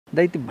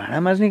दाइ त्यो भाँडा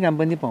माझ्ने काम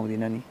पनि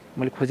पाउँदिनँ नि,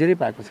 मैले खोजेरै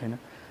पाएको छैन।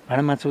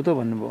 भाँडा माझ्छौ त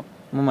भन्नुभयो,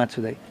 म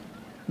माझ्छु दाइ,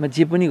 म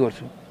जे पनि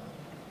गर्छु।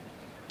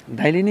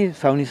 दाइले नै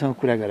साउनीसँग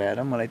कुरा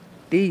गराएर मलाई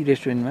त्यही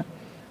रेस्टुरेन्टमा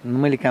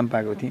मैले काम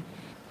पाएको थिएँ।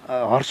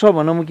 हर्ष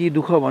भनौँ कि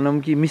दुःख भनौँ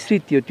कि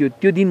मिश्रित थियो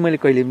त्यो दिन मैले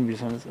कहिले पनि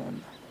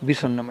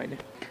बिर्सन्न। मैले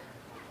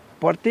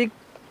प्रत्येक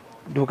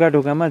ढोका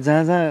ढोकामा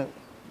जहाँ जहाँ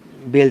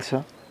बेल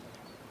छ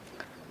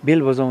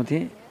बेल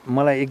बजाउँथेँ।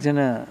 मलाई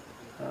एकजना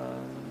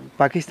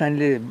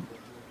पाकिस्तानीले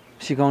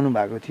सिकाउनु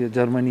भएको थियो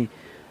जर्मनी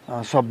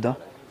शब्द,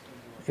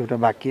 एउटा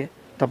वाक्य,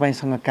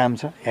 तपाईँसँग काम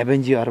छ,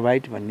 हेभेन जी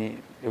अर्बाइट भन्ने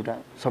एउटा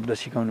शब्द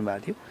सिकाउनु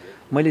भएको थियो।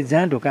 मैले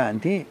जहाँ ढोका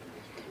हान्थेँ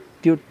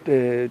त्यो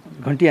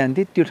घन्टी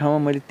हान्थेँ, त्यो ठाउँमा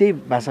मैले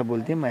त्यही भाषा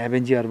बोल्थेँ, म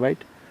हेभेन जी अर्बाइट।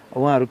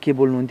 उहाँहरू के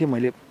बोल्नुहुन्थ्यो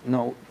मैले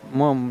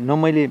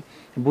मैले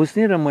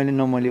बुझ्थेँ र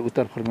मैले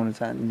उत्तर फर्काउन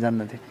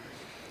जान्नथेँ।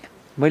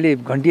 मैले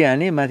घन्टी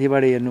हानेँ,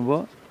 माथिबाट हेर्नुभयो,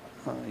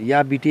 या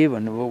बिटे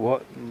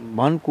भन्नुभयो,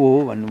 भन को हो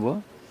भन्नुभयो।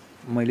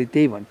 मैले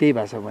त्यही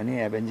भाषा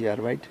भने, हेभेन जी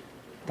अर्बाइट,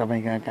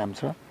 तपाईँ कहाँ काम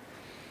छ।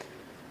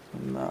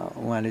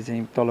 उहाँले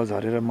चाहिँ तल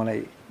झरेर मलाई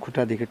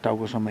खुट्टादेखि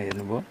टाउकोसम्म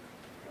हेर्नुभयो,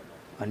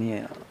 अनि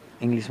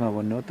इङ्ग्लिसमा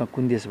भन्नुभयो, त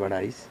कुन देशबाट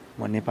आइस?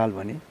 म नेपाल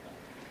भने।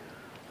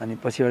 अनि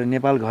पछिबाट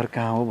नेपाल घर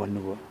कहाँ हो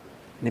भन्नुभयो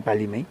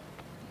नेपालीमै।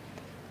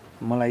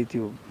 मलाई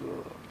त्यो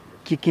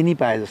के नि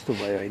पाए जस्तो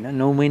भयो होइन।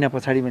 9 महिना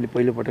पछाडि मैले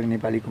पहिलोपटक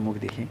नेपालीको मुख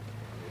देखेँ।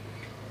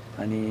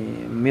 अनि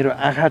मेरो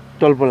आँखा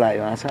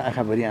टल्पलायो,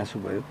 आँखाभरि आँसु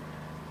भयो।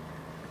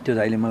 त्यो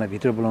दाइले मलाई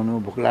भित्र बोलाउनु,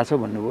 भोक लाग्छ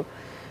भन्नुभयो।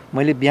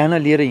 मैले बिहान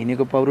लिएर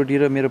हिँडेको पाउरोटी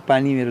र मेरो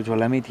पानी मेरो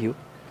झोलामै थियो,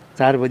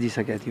 4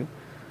 बजिसकेको थियो।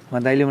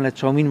 दाइले मलाई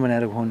चाउमिन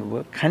बनाएर खुवाउनु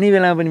भयो। खाने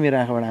बेलामा पनि मेरो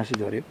आँखाबाट आँसु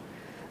झऱ्यो।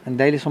 अनि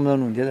दाइले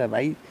सम्झाउनु हुन्थ्यो, त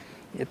भाइ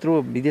यत्रो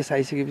विदेश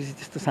आइसकेपछि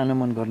त्यस्तो सानो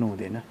मन गर्नु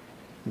हुँदैन,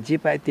 जे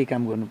पाए त्यही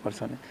काम गर्नुपर्छ।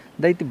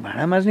 दाइ त्यो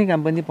भाँडा माझ्ने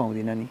काम पनि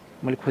पाउँदिनँ नि,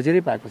 मैले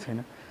खोजेरै पाएको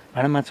छैन।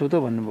 भाँडा माझ्छौ त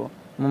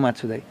भन्नुभयो, म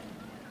माझ्छु दाइ,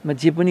 म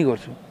जे पनि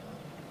गर्छु।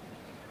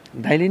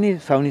 दाइले नै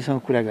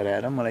साउनीसँग कुरा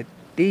गराएर मलाई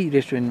त्यही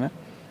रेस्टुरेन्टमा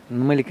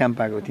मैले काम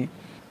पाएको थिएँ।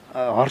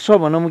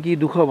 हर्ष भनौँ कि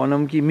दुःख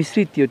भनौँ कि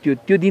मिश्रित थियो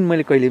त्यो दिन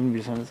मैले कहिले पनि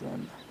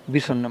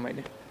बिर्सन्न।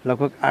 मैले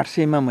लगभग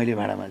 800मा मैले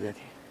भाँडा माझेको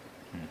थिएँ।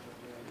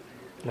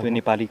 त्यो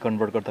नेपाली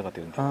कन्भर्ट गर्दा कति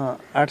हुन्छ?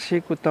 800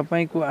 को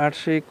तपाईँको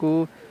 800 को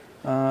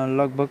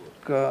लगभग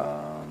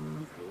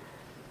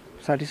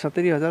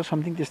 60-70 हजार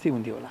समथिङ त्यस्तै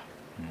हुन्थ्यो होला।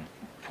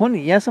 फोन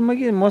यहाँसम्म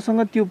कि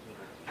मसँग त्यो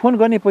फोन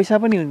गर्ने पैसा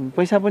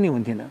पनि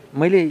हुन्थेन।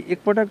 मैले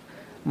एकपटक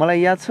मलाई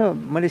याद छ,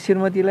 मैले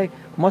श्रीमतीलाई,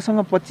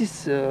 मसँग 25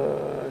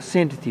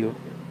 सेन्ट थियो,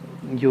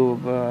 यो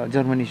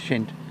जर्मनी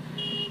सेन्ट।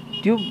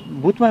 त्यो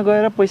बुथमा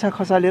गएर पैसा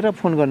खसालेर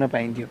फोन गर्न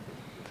पाइन्थ्यो।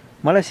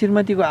 मलाई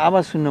श्रीमतीको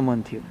आवाज सुन्न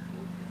मन थियो।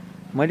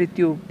 मैले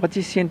त्यो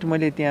 25 सेन्ट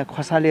मैले त्यहाँ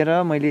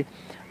खसालेर मैले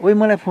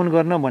मलाई फोन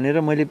गर्न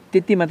भनेर मैले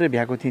त्यति मात्रै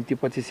भ्याएको थिएँ। त्यो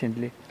 25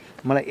 सेन्टले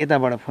मलाई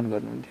यताबाट फोन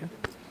गर्नुहुन्थ्यो।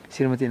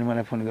 श्रीमतीले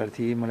मलाई फोन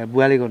गर्थे, मलाई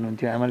बुवाले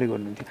गर्नुहुन्थ्यो, आमाले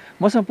गर्नुहुन्थ्यो।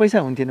 मसँग पैसा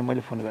हुन्थेन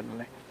मैले फोन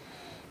गर्नलाई।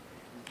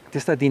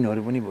 त्यस्ता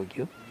दिनहरू पनि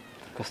भोग्यो।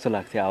 कस्तो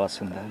लाग्थ्यो आवाज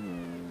सुन्दा?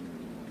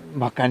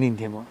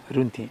 भक्कानिन्थेँ, म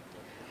रुन्थेँ।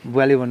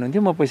 बुवाले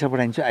भन्नुहुन्थ्यो, म पैसा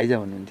पठाइदिन्छु, आइज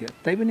भन्नुहुन्थ्यो।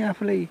 तैपनि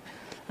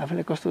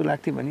आफूलाई कस्तो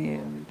लाग्थ्यो भने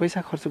पैसा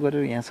खर्च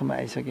गरेर यहाँसम्म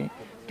आइसकेँ,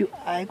 त्यो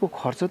आएको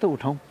खर्च त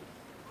उठाउँ,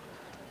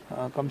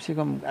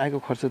 कमसेकम आएको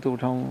खर्च त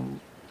उठाउँ।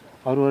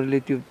 अरूहरूले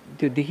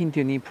त्यो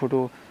देखिन्थ्यो नि, फोटो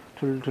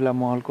ठुल्ठुला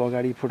महलको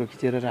अगाडि फोटो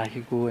खिचेर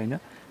राखेको होइन,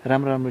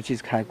 राम्रो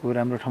चिज खाएको,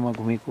 राम्रो ठाउँमा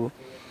घुमेको।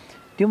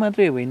 त्यो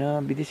मात्रै होइन,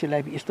 विदेशी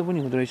लाइफ यस्तो पनि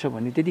हुँदो रहेछ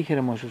भन्ने त्यतिखेर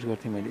महसुस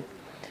गर्थेँ मैले।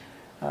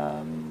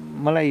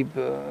 मलाई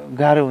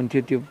गाह्रो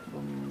हुन्थ्यो त्यो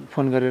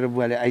फोन गरेर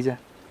बुवाले आइज,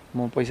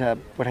 म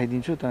पैसा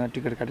पठाइदिन्छु, त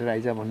टिकट काटेर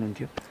आइज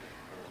भन्नुहुन्थ्यो।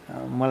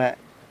 मलाई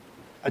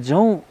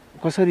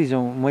कसरी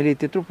जाउँ, मैले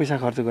त्यत्रो पैसा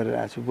खर्च गरेर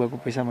आएको छु, बुवाको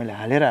पैसा मैले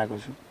हालेर आएको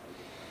छु,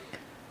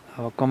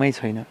 अब कमाइ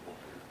छैन,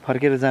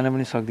 फर्केर जान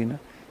पनि सक्दिनँ।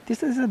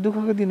 त्यस्तो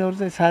दुःखको दिनहरू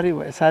चाहिँ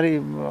साह्रै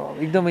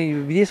एकदमै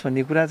विदेश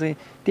भन्ने कुरा चाहिँ।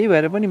 त्यही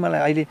भएर पनि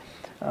मलाई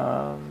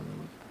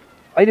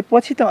अहिले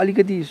पछि त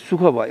अलिकति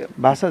सुख भयो,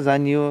 भाषा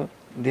जानियो,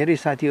 धेरै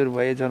साथीहरू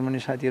भए, जर्मनी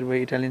साथीहरू भए,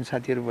 इटालियन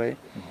साथीहरू भए,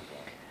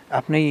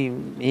 आफ्नै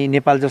यही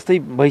नेपाल जस्तै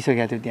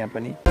भइसकेको थियो त्यहाँ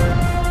पनि।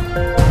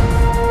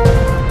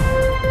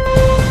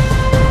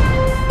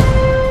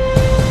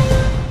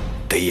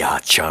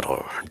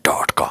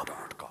 Diya.com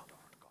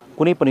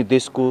कुनै पनि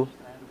देशको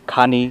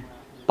खाने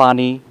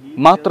पानी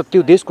मात्र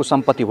त्यो देशको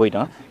सम्पत्ति होइन,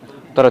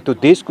 तर त्यो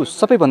देशको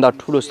सबैभन्दा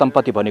ठुलो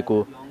सम्पत्ति भनेको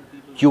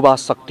युवा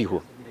शक्ति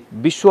हो।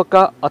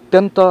 विश्वका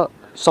अत्यन्त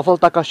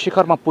सफलताका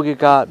शिखरमा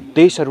पुगेका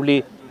देशहरूले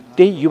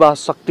त्यही युवा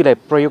शक्तिलाई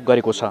प्रयोग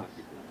गरेको छ।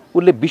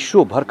 उसले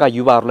विश्वभरका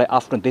युवाहरूलाई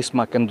आफ्नो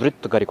देशमा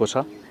केन्द्रित गरेको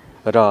छ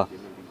र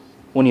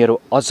उनीहरू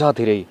अझ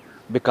धेरै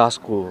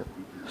विकासको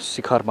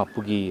शिखरमा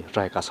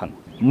पुगिरहेका छन्।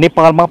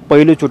 नेपालमा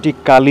पहिलोचोटि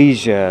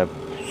कालिज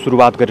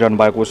सुरुवात गरिरहनु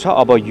भएको छ।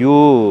 अब यो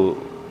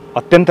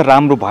अत्यन्त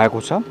राम्रो भएको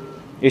छ।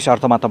 यस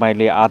अर्थमा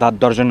तपाईँले आधा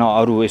दर्जन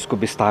अरू यसको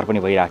विस्तार पनि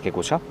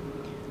भइराखेको छ।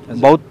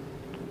 बहुत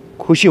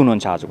खुसी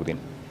हुनुहुन्छ आजको दिन?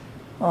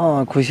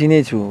 खुसी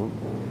नै छु,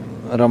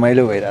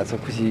 रमाइलो भइरहेछ,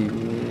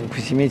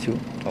 खुसी नै छु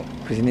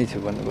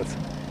भन्नुपर्छ।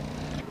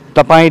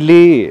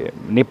 तपाईँले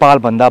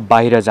नेपालभन्दा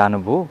बाहिर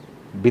जानुभयो,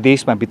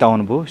 विदेशमा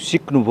बिताउनुभयो,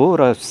 सिक्नुभयो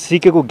र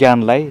सिकेको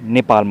ज्ञानलाई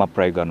नेपालमा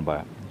प्रयोग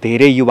गर्नुभयो।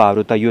 धेरै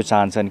युवाहरू त यो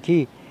चाहन्छन्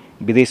कि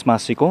विदेशमा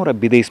सिकौँ र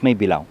विदेशमै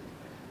बिलाउँ।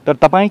 तर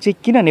तपाईँ चाहिँ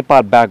किन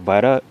नेपाल ब्याक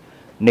भएर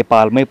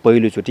नेपालमै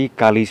पहिलोचोटि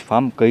कालिज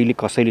फार्म कहिले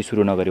कसैले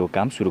सुरु नगरेको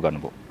काम सुरु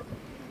गर्नुभयो?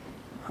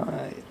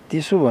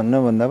 त्यसो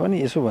भन्नुभन्दा पनि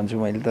यसो भन्छु,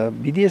 मैले त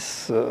विदेश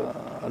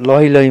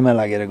लहीमा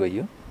लागेर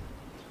गइयो।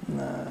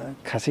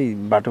 खासै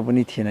बाटो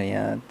पनि थिएन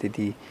यहाँ,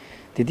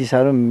 त्यति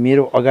साह्रो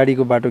मेरो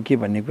अगाडिको बाटो के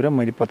भन्ने कुरा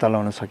मैले पत्ता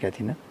लगाउन सकेको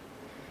थिइनँ।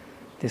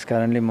 त्यस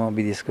कारणले म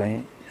विदेश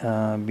गएँ।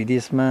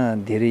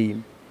 विदेशमा धेरै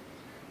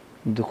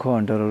दुःख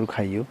अन्टरहरू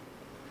खाइयो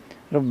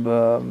र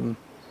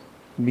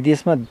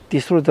विदेशमा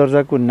तेस्रो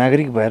दर्जाको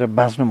नागरिक भएर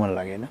बाँच्न मन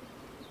लागेन।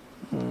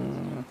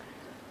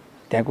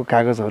 त्यहाँको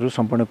कागजहरू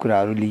सम्पूर्ण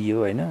कुराहरू लिइयो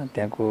होइन,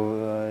 त्यहाँको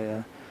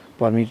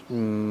पर्मिट,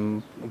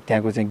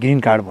 त्यहाँको चाहिँ ग्रिन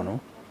कार्ड भनौँ।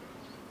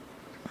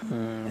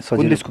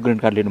 कुन देशको ग्रिन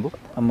कार्ड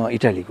लिनुभयो? म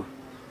इटालीको।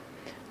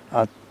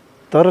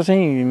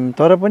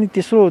 तर पनि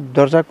तेस्रो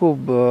दर्जाको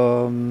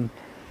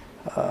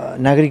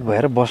नागरिक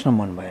भएर बस्न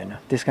मन भएन।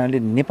 त्यस कारणले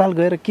नेपाल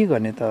गएर के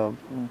गर्ने त,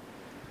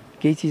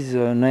 केही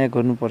चिज नयाँ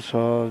गर्नुपर्छ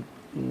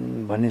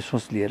भन्ने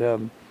सोच लिएर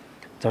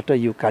झट्ट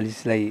यो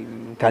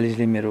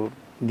कालिजले मेरो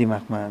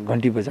दिमागमा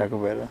घन्टी बजाएको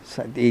भएर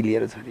सायद यही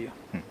लिएर झरियो।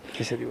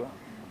 त्यसरी भयो।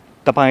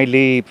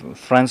 तपाईँले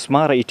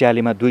फ्रान्समा र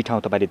इटालीमा दुई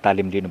ठाउँ तपाईँले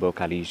तालिम लिनुभयो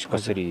कालिज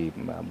कसरी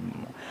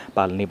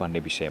पाल्ने भन्ने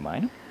विषयमा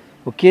होइन?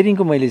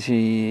 केयरिङको मैले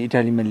चाहिँ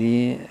इटालीमा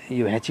लिएँ,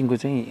 यो ह्याचिङको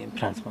चाहिँ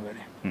फ्रान्समा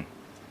गरेँ।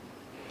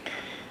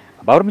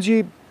 बाबुरामजी,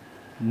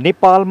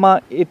 नेपालमा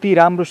यति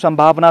राम्रो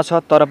सम्भावना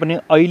छ तर पनि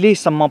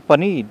अहिलेसम्म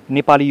पनि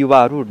नेपाली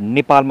युवाहरू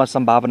नेपालमा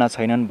सम्भावना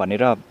छैनन्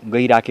भनेर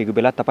गइराखेको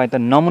बेला तपाईँ त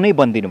नमुनै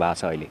बनिदिनु भएको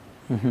छ अहिले।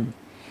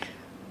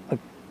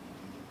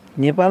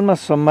 नेपालमा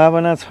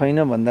सम्भावना छैन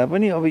भन्दा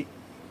पनि अब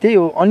त्यही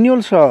हो,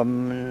 अन्यल छ,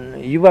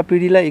 युवा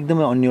पिँढीलाई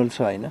एकदमै अन्यल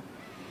छ होइन।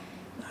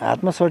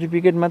 हातमा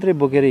सर्टिफिकेट मात्रै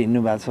बोकेर हिँड्नु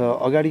भएको छ,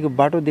 अगाडिको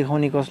बाटो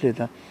देखाउने कसले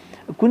त?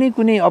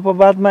 कुनै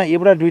अपवादमा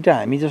एउटा दुईवटा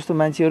हामी जस्तो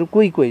मान्छेहरू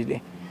कोहीले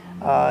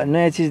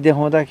नयाँ चिज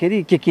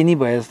देखाउँदाखेरि के नि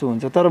भए जस्तो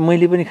हुन्छ। तर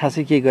मैले पनि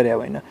खासै केही गरे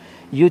होइन।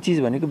 यो चिज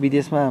भनेको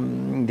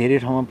विदेशमा धेरै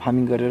ठाउँमा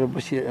फार्मिङ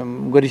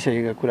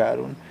गरिसकेका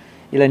कुराहरू हुन्।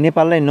 यसलाई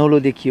नेपाललाई नौलो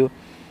देखियो,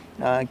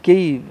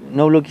 केही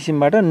नौलो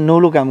किसिमबाट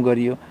नौलो काम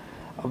गरियो।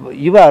 अब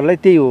युवाहरूलाई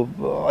त्यही हो,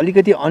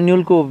 अलिकति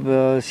अन्यलको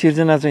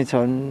सिर्जना चाहिँ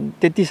छ।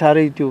 त्यति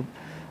साह्रै त्यो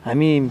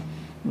हामी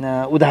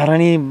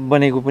उदाहरणीय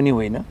बनेको पनि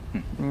होइन।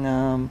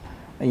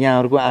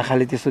 यहाँहरूको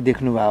आँखाले त्यस्तो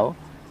देख्नुभयो,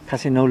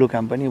 खासै नौलो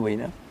काम पनि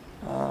होइन।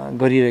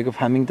 गरिरहेको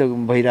फार्मिङ त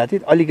भइरहेको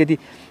थियो, अलिकति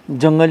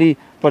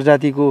जङ्गली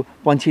प्रजातिको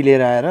पन्छी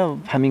लिएर आएर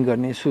फार्मिङ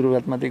गर्ने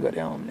सुरुवात मात्रै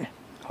गरे हामीले।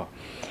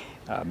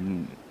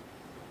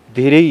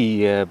 धेरै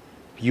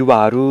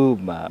युवाहरू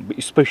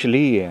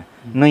स्पेसली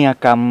नयाँ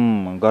काम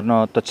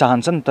गर्न त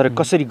चाहन्छन् तर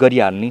कसरी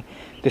गरिहाल्ने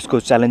त्यसको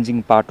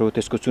च्यालेन्जिङ पाटो,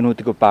 त्यसको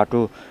चुनौतीको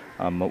पाटो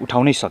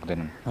उठाउनै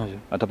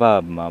सक्दैनन्। अथवा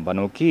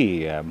भनौँ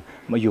कि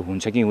यो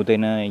हुन्छ कि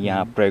हुँदैन,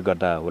 यहाँ प्रयोग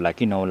गर्दा होला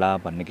कि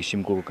नहोला भन्ने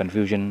किसिमको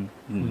कन्फ्युजन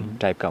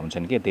टाइपका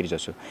हुन्छन् कि धेरै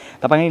जसो।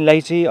 तपाईँलाई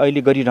चाहिँ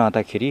अहिले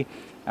गरिरहँदाखेरि,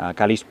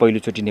 कालिज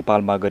पहिलोचोटि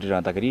नेपालमा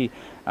गरिरहँदाखेरि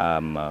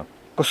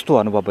कस्तो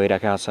अनुभव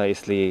भइरहेको छ?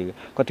 यसले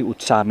कति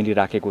उत्साह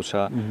मिलिराखेको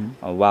छ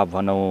वा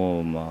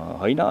भनौँ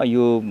होइन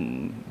यो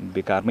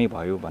बेकारमै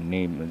भयो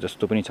भन्ने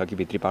जस्तो पनि छ कि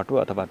भित्री पाटो,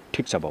 अथवा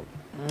ठिक छ भाउ?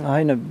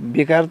 होइन,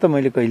 बेकार त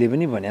मैले कहिले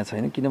पनि भनेको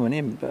छैन, किनभने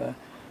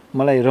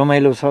मलाई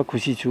रमाइलो छ,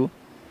 खुसी छु।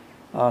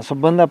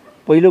 सबभन्दा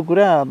पहिलो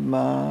कुरा,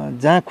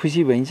 जहाँ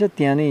खुसी भइन्छ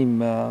त्यहाँ नै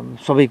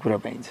सबै कुरा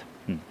पाइन्छ।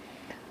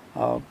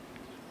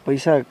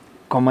 पैसा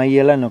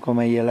कमाइएला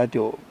नकमाइएला,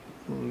 त्यो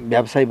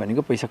व्यवसाय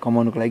भनेको पैसा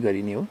कमाउनुको लागि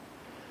गरिने हो।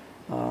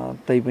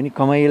 तैपनि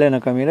कमाइएला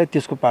नकमाइएला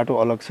त्यसको पाटो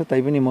अलग छ।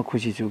 तैपनि म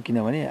खुसी छु,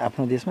 किनभने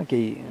आफ्नो देशमा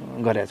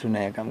केही गरेको छु,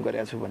 नयाँ काम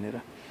गरेको छु भनेर।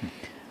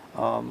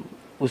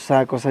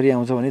 उत्साह कसरी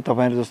आउँछ भने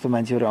तपाईँहरू जस्तो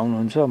मान्छेहरू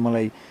आउनुहुन्छ,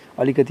 मलाई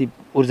अलिकति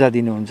ऊर्जा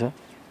दिनुहुन्छ,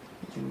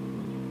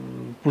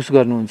 पुस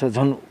गर्नुहुन्छ,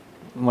 झन्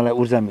मलाई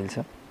ऊर्जा मिल्छ।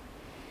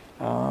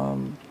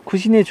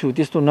 खुसी नै छु।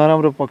 त्यस्तो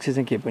नराम्रो पक्ष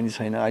चाहिँ केही पनि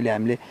छैन। अहिले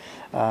हामीले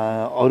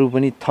अरू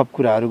पनि थप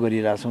कुराहरू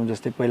गरिरहेछौँ।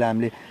 जस्तै पहिला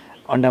हामीले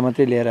अन्डा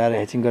मात्रै लिएर आएर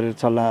ह्याचिङ गरेर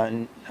चल्ला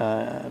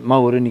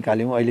माउहरू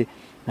निकाल्यौँ। अहिले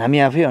हामी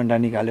आफै अन्डा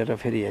निकालेर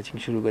फेरि ह्याचिङ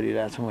सुरु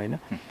गरिरहेछौँ होइन।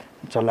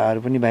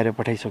 चल्लाहरू पनि बाहिर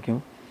पठाइसक्यौँ।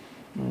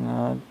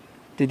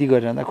 त्यति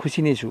गरिरहँदा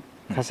खुसी नै छु।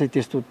 खासै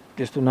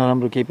त्यस्तो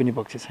नराम्रो केही पनि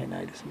पक्ष छैन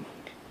अहिलेसम्म।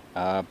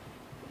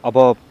 अब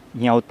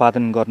यहाँ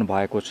उत्पादन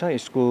गर्नुभएको छ,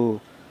 यसको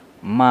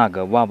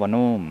माग वा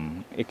भनौँ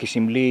एक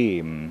किसिमले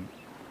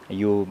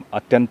यो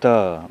अत्यन्त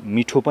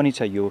मिठो पनि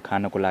छ, यो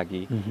खानको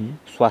लागि,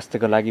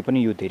 स्वास्थ्यको लागि पनि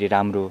यो धेरै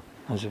राम्रो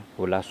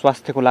होला।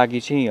 स्वास्थ्यको लागि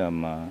चाहिँ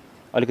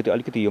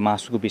अलिकति यो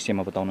मासुको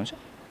विषयमा बताउनुहुन्छ?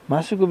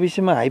 मासुको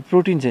विषयमा हाई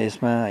प्रोटिन छ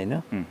यसमा होइन।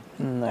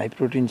 हाई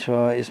प्रोटिन छ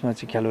यसमा,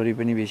 चाहिँ क्यालोरी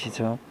पनि बेसी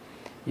छ।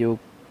 यो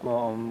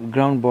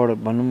ग्राउन्ड बर्ड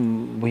भनौँ,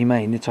 भुइँमा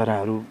हिँड्ने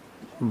चराहरू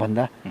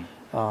भन्दा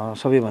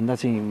सबैभन्दा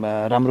चाहिँ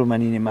राम्रो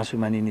मानिने मासु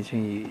मानिने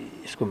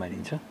चाहिँ यसको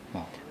मानिन्छ।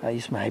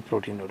 यसमा हाई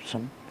प्रोटिनहरू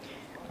छन्।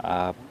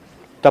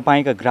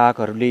 तपाईँका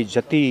ग्राहकहरूले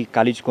जति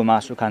कालिजको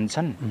मासु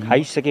खान्छन्,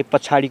 खाइसके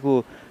पछाडिको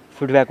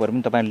फिडब्याकहरू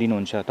पनि तपाईँले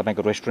लिनुहुन्छ?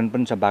 तपाईँको रेस्टुरेन्ट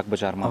पनि छ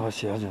बागबजारमा,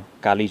 अवश्य, हजुर,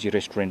 कालिज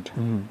रेस्टुरेन्ट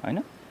होइन?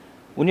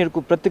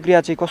 उनीहरूको प्रतिक्रिया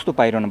चाहिँ कस्तो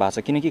पाइरहनु भएको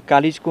छ? किनकि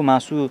कालिजको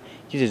मासु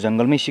के चाहिँ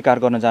जङ्गलमै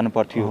शिकार गर्न जानु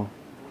पर्थ्यो,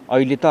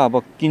 अहिले त अब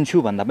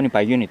किन्छु भन्दा पनि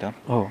पाइयो नि त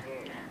हो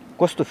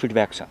कस्तो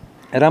फिडब्याक छ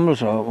राम्रो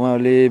छ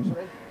उहाँहरूले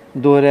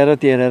दोहोऱ्याएर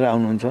तेह्राएर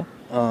आउनुहुन्छ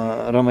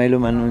रमाइलो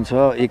मान्नुहुन्छ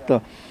एक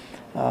त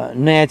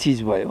नयाँ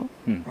चिज भयो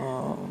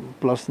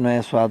प्लस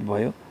नयाँ स्वाद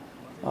भयो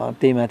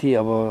त्यही माथि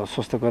अब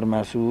स्वस्थकर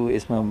मासु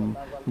यसमा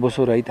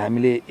बोसोरहित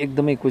हामीले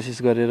एकदमै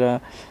कोसिस गरेर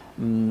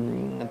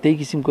त्यही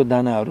किसिमको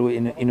दानाहरू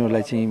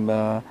यिनीहरूलाई चाहिँ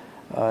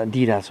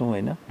दिइरहेछौँ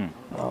होइन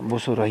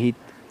बोसोरहित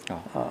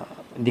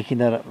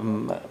देखिँदा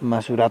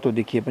मासु रातो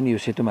देखिए पनि यो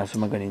सेतो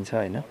मासुमा गनिन्छ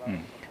होइन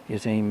यो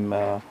चाहिँ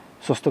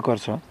स्वस्थकर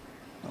छ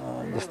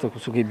जस्तो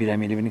सुकै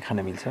बिरामीले पनि खान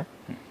मिल्छ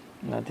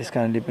त्यस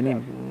कारणले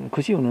पनि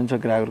खुसी हुनुहुन्छ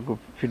ग्राहकहरूको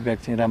फिडब्याक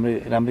चाहिँ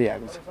राम्रै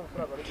आएको छ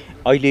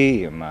अहिले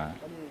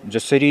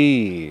जसरी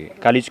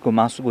कालिजको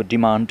मासुको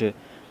डिमान्ड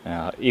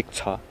एक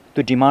छ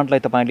त्यो डिमान्डलाई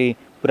तपाईँले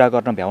पुरा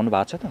गर्न भ्याउनु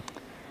भएको छ त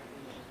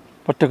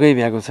पटक्कै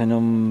भ्याएको छैन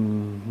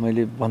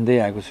मैले भन्दै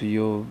आएको छु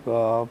यो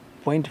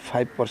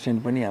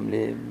 0.5% पनि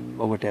हामीले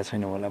ओगट्या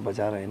छैनौँ होला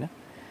बजार होइन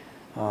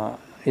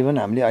इभन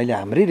हामीले अहिले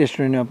हाम्रै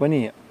रेस्टुरेन्टमा पनि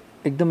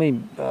एकदमै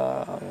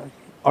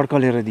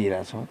अड्कलेर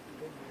दिइरहेछौँ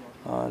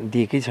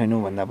दिएकै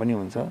छैनौँ भन्दा पनि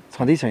हुन्छ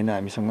छँदै छैन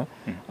हामीसँग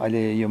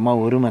अहिले यो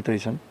माउहरू मात्रै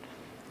छन्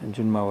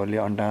जुन माउहरूले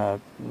अन्डा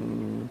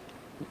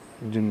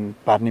जुन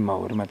पार्ने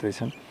माउहरू मात्रै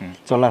छन्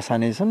चल्ला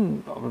सानै छन्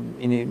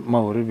यिनी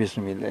माउहरू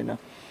बेच्नु मिल्दैन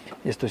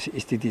यस्तो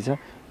स्थिति छ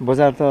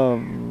बजार त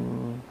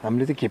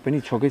हामीले त के पनि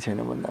छोकै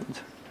छैन भन्दा हुन्छ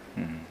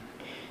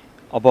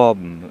अब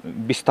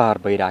विस्तार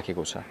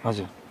भइराखेको छ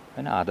हजुर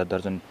होइन आधा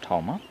दर्जन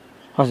ठाउँमा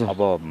हजुर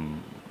अब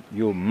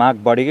यो माग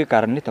बढेकै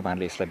कारणले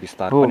तपाईँहरूले यसलाई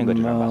विस्तार पनि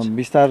गरिरहनु भएको छ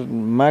विस्तार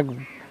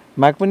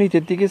माग पनि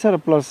त्यत्तिकै छ र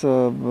प्लस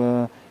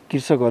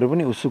कृषकहरू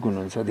पनि उत्सुक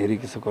हुनुहुन्छ धेरै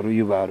कृषकहरू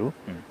युवाहरू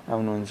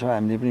आउनुहुन्छ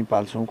हामीले पनि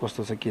पाल्छौँ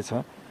कस्तो छ के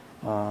छ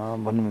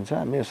भन्नुहुन्छ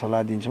हामी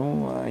सल्लाह दिन्छौँ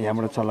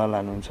यहाँबाट चल्ला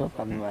लानुहुन्छ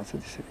पाल्नु भएको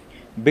छ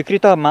त्यसरी बिक्री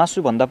त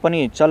मासुभन्दा पनि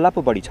चल्ला पो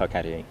बढी छ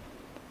क्यारे है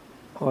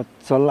अब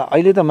चल्ला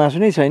अहिले त मासु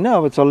नै छैन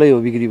अब चल्लै हो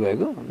बिक्री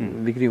भएको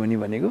बिक्री हुने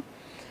भनेको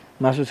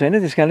मासु छैन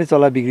त्यस कारणले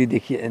चल्ला बिक्री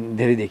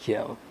धेरै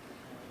देखियो अब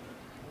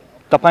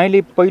तपाईँले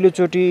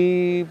पहिलोचोटि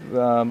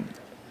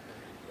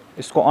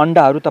यसको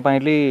अन्डाहरू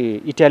तपाईँले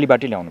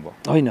इटालीबाटै ल्याउनु भयो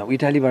होइन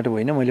इटालीबाट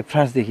होइन मैले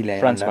फ्रान्सदेखि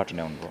ल्याएँ फ्रान्सबाट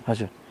ल्याउनु भयो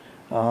हजुर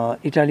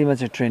इटालीमा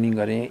चाहिँ ट्रेनिङ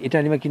गरेँ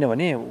इटालीमा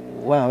किनभने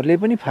उहाँहरूले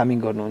पनि फार्मिङ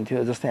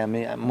गर्नुहुन्थ्यो जस्तै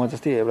म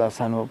जस्तै एउटा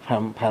सानो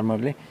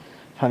फार्मरले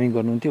फार्मिङ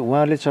गर्नुहुन्थ्यो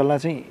उहाँहरूले चल्ला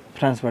चाहिँ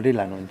फ्रान्सबाटै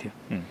लानुहुन्थ्यो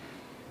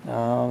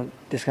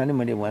त्यस कारणले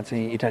मैले उहाँ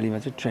चाहिँ इटालीमा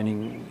चाहिँ ट्रेनिङ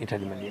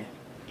इटालीमा लिएँ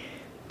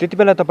त्यति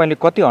बेला तपाईँले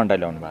कति अन्डा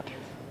ल्याउनु भएको थियो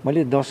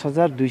मैले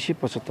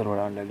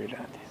 10,275वटा अन्डा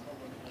लिइरहेको थिएँ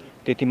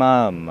त्यतिमा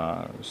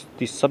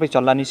ती सबै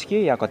चल्ला निस्किए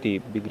या कति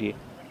बिग्रिए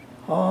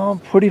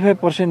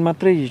 45%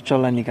 मात्रै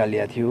चल्ला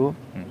निकालिएको थियो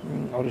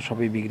अरू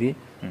सबै बिग्रिए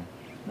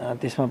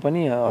त्यसमा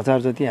पनि 1000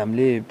 जति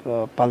हामीले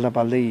पाल्दा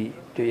पाल्दै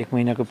त्यो 1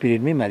 महिनाको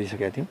पिरियडमै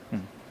मारिसकेका थियौँ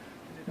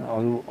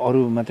अरू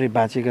मात्रै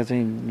बाँचेका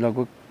चाहिँ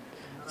लगभग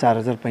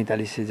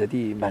 4,4500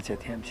 जति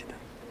बाँचेका थिए हामीसित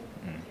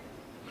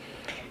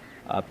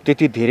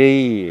त्यति धेरै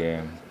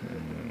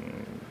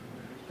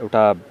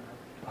एउटा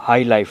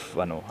हाई लाइफ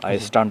भनौँ हाई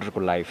स्ट्यान्डर्डको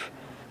लाइफ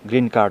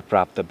ग्रिन कार्ड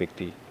प्राप्त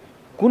व्यक्ति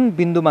कुन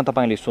बिन्दुमा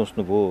तपाईँले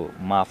सोच्नुभयो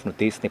म आफ्नो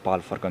देश नेपाल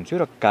फर्कन्छु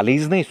र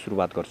कालिज नै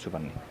सुरुवात गर्छु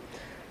भन्ने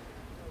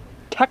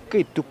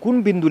ठ्याक्कै त्यो कुन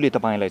बिन्दुले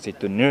तपाईँलाई चाहिँ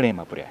त्यो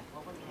निर्णयमा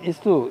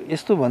पुर्यायो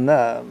यस्तो भन्दा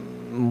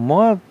म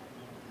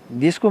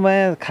देशको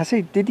माया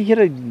खासै त्यतिखेर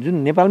जुन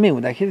नेपालमै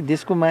हुँदाखेरि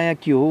देशको माया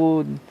के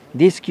हो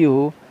देश के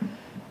हो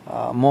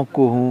म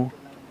को हुँ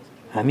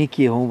हामी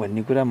के हौँ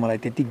भन्ने कुरा मलाई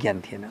त्यति ज्ञान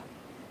थिएन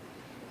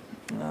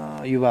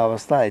युवा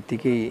अवस्था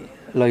यत्तिकै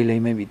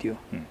लैलैमै बित्यो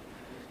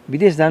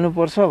विदेश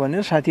जानुपर्छ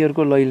भनेर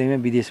साथीहरूको लैलैमा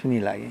विदेश पनि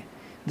लागेँ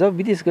जब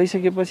विदेश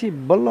गइसकेपछि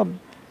बल्ल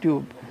त्यो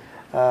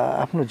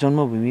आफ्नो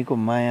जन्मभूमिको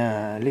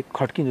मायाले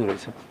खड्किँदो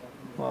रहेछ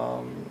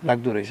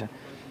लाग्दो रहेछ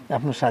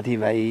आफ्नो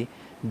साथीभाइ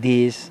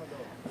देश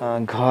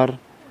घर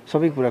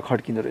सबै कुरा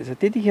खड्किँदो रहेछ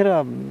त्यतिखेर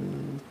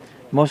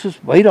महसुस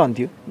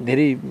भइरहन्थ्यो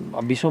धेरै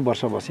 20औं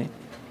वर्ष बसेँ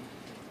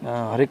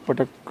हरेक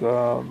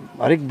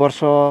वर्ष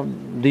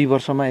 2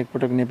 वर्षमा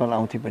एकपटक नेपाल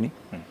आउँथेँ पनि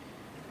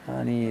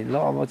अनि ल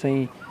अब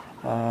चाहिँ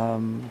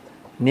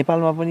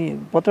नेपालमा पनि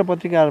पत्र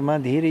पत्रिकाहरूमा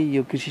धेरै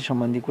यो कृषि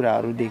सम्बन्धी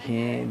कुराहरू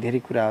देखेँ धेरै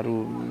कुराहरू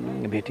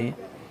भेटेँ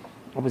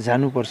अब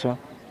जानुपर्छ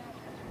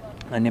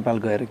नेपाल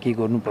गएर के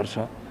गर्नुपर्छ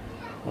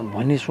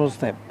भन्ने सोच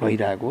त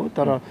भइरहेको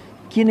तर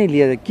के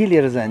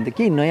लिएर जाने त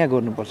केही नयाँ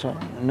गर्नुपर्छ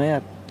नयाँ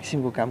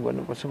किसिमको काम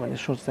गर्नुपर्छ भन्ने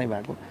सोच चाहिँ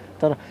भएको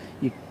तर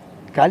यो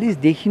कालिज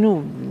देखिनु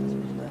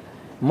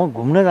म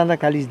घुम्न जाँदा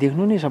कालिज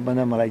देख्नु नै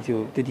सबभन्दा मलाई त्यो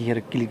त्यतिखेर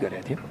क्लिक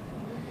गरेको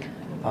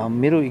थियो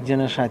मेरो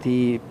एकजना साथी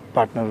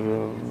पार्टनर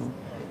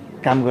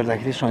काम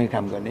गर्दाखेरि सँगै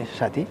काम गर्ने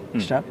साथी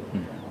स्टाफ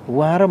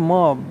उहाँ र म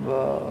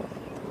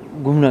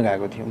घुम्न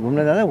गएको थियौँ घुम्न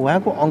जाँदा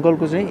उहाँको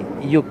अङ्कलको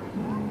चाहिँ यो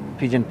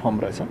पिजन फर्म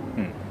रहेछ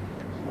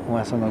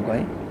उहाँसँग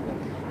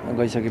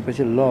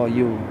गइसकेपछि ल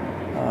यो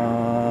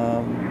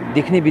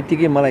देख्ने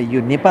बित्तिकै मलाई यो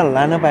नेपाल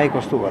लान पाए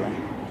कस्तो होला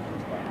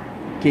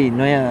केही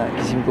नयाँ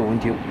किसिमको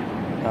हुन्थ्यो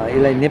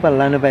यसलाई नेपाल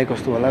लान पाए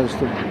कस्तो होला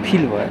जस्तो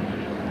फिल भयो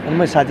अनि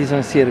मैले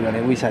साथीसँग सेयर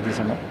गरेँ उही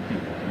साथीसँग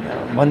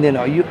भन्दैन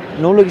यो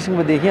नौलो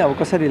किसिमको देखेँ अब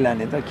कसरी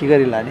लाने त के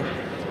गरी लाने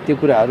त्यो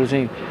कुराहरू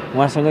चाहिँ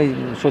उहाँसँगै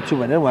सोध्छु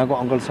भनेर उहाँको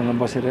अङ्कलसँग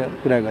बसेर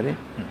कुरा गरेँ।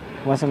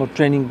 उहाँसँग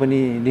ट्रेनिङ पनि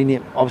लिने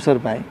अवसर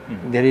पाएँ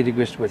धेरै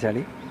रिक्वेस्ट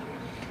पछाडि।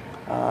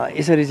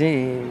 यसरी चाहिँ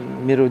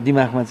मेरो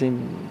दिमागमा चाहिँ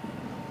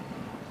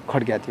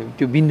खड्क्या थियो,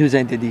 त्यो बिन्दु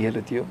चाहिँ त्यतिखेर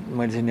थियो,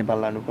 मैले चाहिँ नेपाल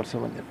लानुपर्छ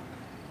भनेर।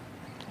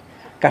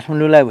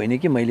 काठमाडौँलाई होइन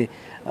कि मैले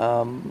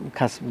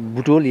खास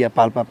बुटोल या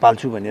पाल्पा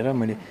पाल्छु भनेर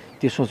मैले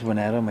त्यो सोच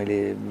बनाएर मैले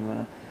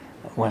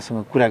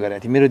उहाँसँग कुरा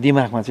गरेको थिएँ। मेरो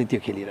दिमागमा चाहिँ त्यो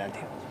खेलिरहेको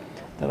थियो।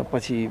 तर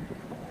पछि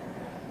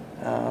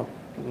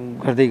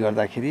गर्दै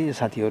गर्दाखेरि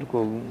साथीहरूको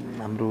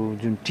हाम्रो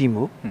जुन टिम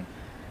हो,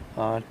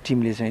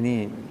 टिमले चाहिँ नि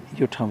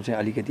यो ठाउँ चाहिँ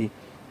अलिकति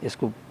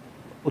यसको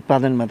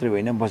उत्पादन मात्रै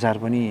होइन बजार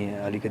पनि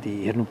अलिकति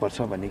हेर्नुपर्छ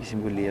भन्ने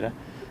किसिमको लिएर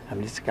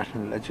हामीले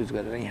काठमाडौँलाई चुज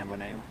गरेर यहाँ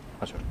बनायौँ।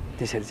 हजुर,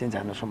 त्यसरी चाहिँ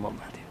जान सम्भव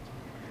भएको थियो।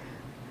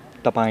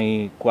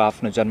 तपाईँको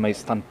आफ्नो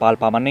जन्मस्थान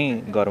पाल्पामा नै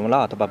गरौँला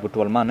अथवा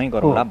बुटवलमा नै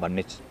गरौँला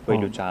भन्ने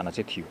पहिलो चाहना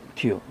चाहिँ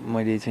थियो।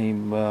 मैले चाहिँ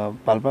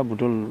पाल्पा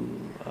बुटोल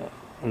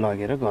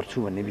लगेर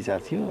गर्छु भन्ने विचार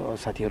थियो।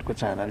 साथीहरूको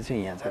चाहनाले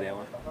चाहिँ यहाँ झर्या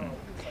हो।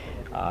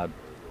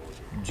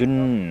 जुन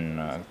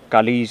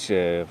कालिज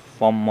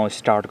फर्म म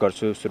स्टार्ट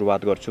गर्छु,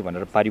 सुरुवात गर्छु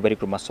भनेर पारिवारिक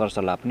रूपमा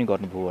सरसल्लाह पनि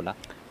गर्नुभयो होला?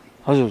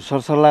 हजुर,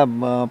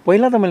 सरसल्लाह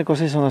पहिला त मैले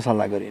कसैसँग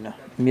सल्लाह गरिनँ।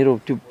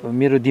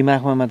 मेरो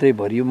दिमागमा मात्रै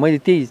भरियो। मैले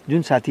त्यही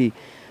जुन साथी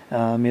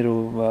मेरो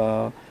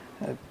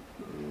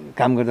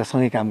काम गर्दा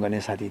सँगै काम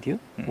गर्ने साथी थियो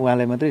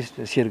उहाँलाई मात्रै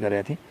सेयर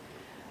गरेको थिएँ,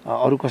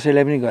 अरू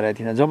कसैलाई पनि गरेको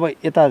थिइनँ।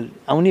 जब यता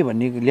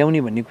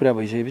ल्याउने भन्ने कुरा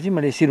भइसकेपछि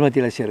मैले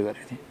श्रीमतीलाई सेयर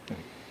गरेको थिएँ।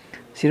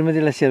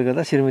 श्रीमतीलाई सेयर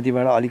गर्दा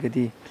श्रीमतीबाट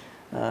अलिकति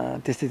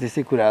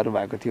त्यस्तै कुराहरू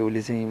भएको थियो।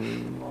 उसले चाहिँ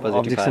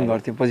अब्जेक्सन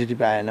गर्थ्यो,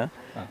 पोजिटिभ आएन।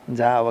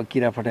 जहाँ अब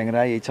किरा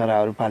फट्याङ्ग्रा यही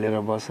चराहरू पालेर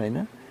बस, होइन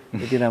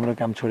यति राम्रो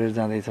काम छोडेर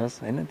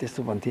जाँदैछस्, होइन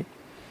त्यस्तो भन्थे।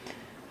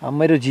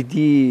 मेरो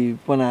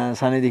जिद्दीपना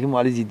सानैदेखि म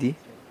अलिक जिद्दी,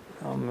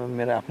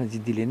 मेरो आफ्नो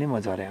जिद्दीले नै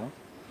म झर्या हो।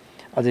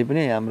 अझै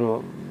पनि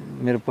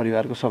मेरो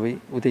परिवारको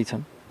सबै उतै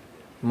छन्,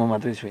 म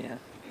मात्रै छु यहाँ।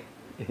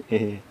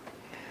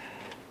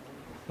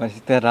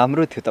 त्यहाँ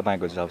राम्रो थियो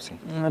तपाईँको जब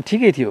चाहिँ?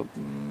 ठिकै थियो,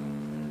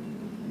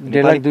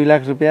 1.5 लाख 2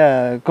 लाख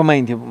रुपियाँ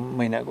कमाइन्थ्यो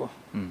महिनाको,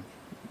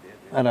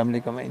 आरामले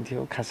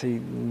कमाइन्थ्यो। खासै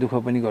दुःख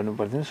पनि गर्नु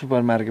पर्थेन।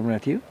 सुपर मार्केटमा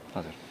थियो।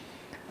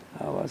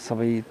 अब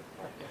सबै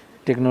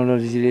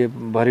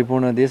टेक्नोलोजीले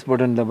भरिपूर्ण देश,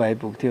 बटन दबाए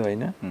पुग्थ्यो,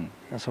 होइन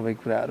सबै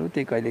कुराहरू।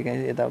 त्यही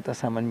कहिलेकाहीँ यताउता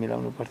सामान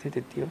मिलाउनु पर्थ्यो,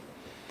 त्यति हो।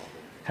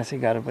 खासै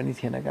गाह्रो पनि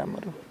थिएन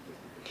कामहरू।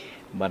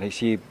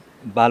 भनेपछि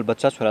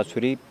बालबच्चा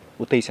छोराछोरी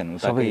उतै छन्?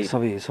 सबै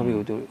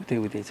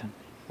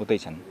उतै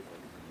छन्।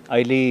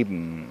 अहिले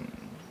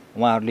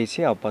उहाँहरूले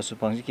चाहिँ अब पशु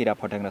पक्षी किरा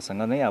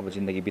फट्याङ्ग्रासँग नै अब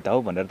जिन्दगी बिताऊ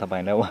भनेर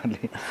तपाईँलाई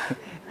उहाँहरूले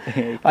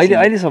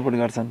अहिले सपोर्ट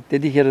गर्छन्।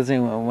 त्यतिखेर चाहिँ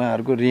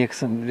उहाँहरूको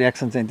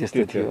रियाक्सन चाहिँ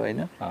त्यस्तो थियो,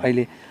 होइन।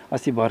 अहिले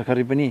अस्ति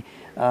भर्खरै पनि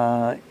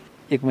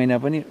 1 महिना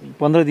पनि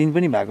 15 दिन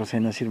पनि भएको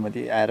छैन,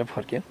 श्रीमती आएर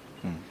फर्क्यो।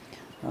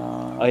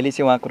 अहिले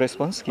चाहिँ उहाँको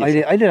रेस्पोन्स के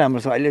छ? अहिले राम्रो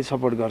छ, अहिले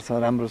सपोर्ट गर्छ,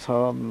 राम्रो छ,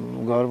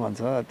 गर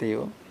भन्छ। त्यही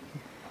हो,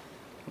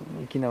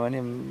 किनभने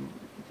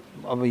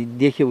अब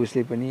देख्यो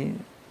उसले पनि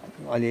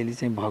अलिअलि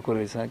चाहिँ भएको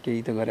रहेछ,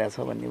 केही त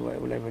गरेछ भन्ने भयो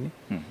उसलाई पनि।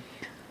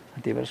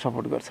 त्यही भएर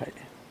सपोर्ट गर्छ।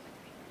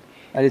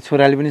 अहिले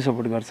छोराले पनि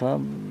सपोर्ट गर्छ,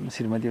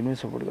 श्रीमतीले पनि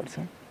सपोर्ट गर्छ।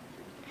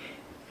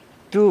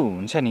 त्यो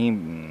हुन्छ नि,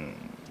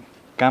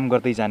 काम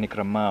गर्दै जाने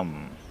क्रममा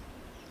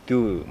त्यो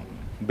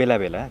बेला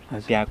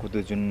त्यहाँको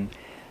त्यो जुन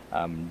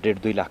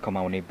 1.5-2 लाख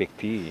कमाउने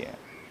व्यक्ति,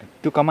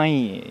 त्यो कमाइ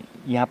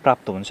यहाँ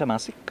प्राप्त हुन्छ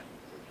मासिक?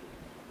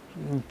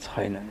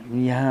 छैन,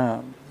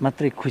 यहाँ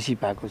मात्रै खुसी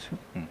पाएको छु।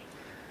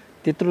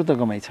 त्यत्रो त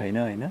कमाइ छैन,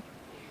 होइन।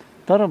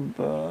 तर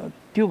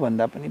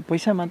त्योभन्दा पनि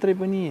पैसा मात्रै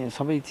पनि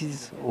सबै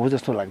चिज हो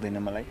जस्तो लाग्दैन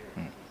मलाई।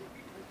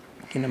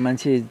 किन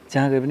मान्छे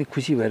जहाँ गए पनि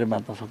खुसी भएर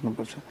बाँच्न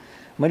सक्नुपर्छ।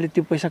 मैले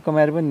त्यो पैसा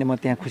कमाएर पनि म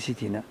त्यहाँ खुसी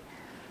थिइनँ।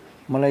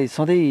 मलाई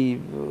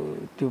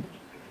सधैँ त्यो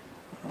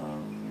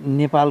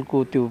नेपालको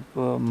त्यो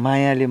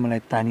मायाले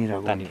मलाई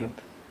तानिरहेको थियो।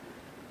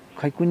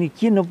 खै कुनै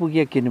के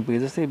नपुग्यो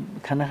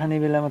जस्तै खाना खाने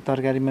बेलामा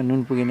तरकारीमा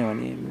नुन पुगेन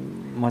भने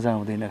मजा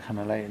आउँदैन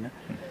खानालाई, होइन।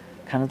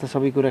 खाना त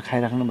सबै कुरा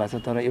खाइराख्नु भएको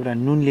छ, तर एउटा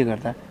नुनले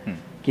गर्दा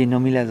केही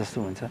नमिला जस्तो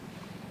हुन्छ।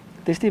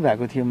 त्यस्तै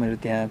भएको थियो मेरो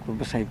त्यहाँको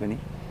बसाइ पनि।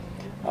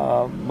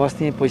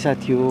 बस्ने पैसा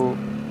थियो,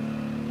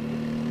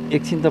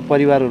 एकछिन त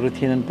परिवारहरू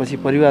थिएनन्, पछि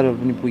परिवारहरू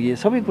पनि पुगे,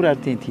 सबै कुराहरू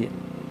त्यहीँ थिए।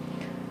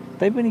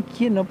 तैपनि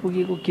के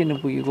नपुगेको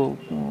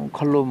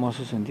खल्लो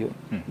महसुस हुन्थ्यो।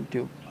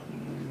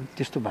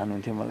 त्यस्तो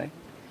भानुहुन्थ्यो मलाई,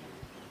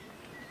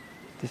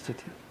 त्यस्तो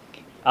थियो।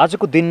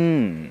 आजको दिन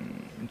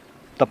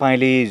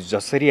तपाईँले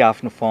जसरी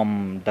आफ्नो फर्म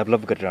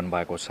डेभलप गरिरहनु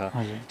भएको छ,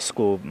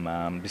 यसको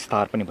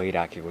विस्तार पनि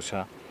भइराखेको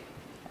छ,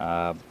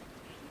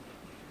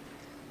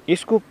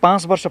 यसको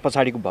 5 वर्ष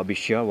पछाडिको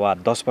भविष्य वा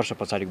 10 वर्ष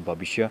पछाडिको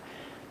भविष्य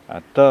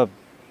त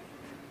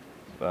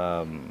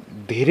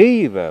धेरै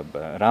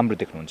राम्रो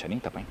देख्नुहुन्छ नि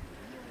तपाईँ?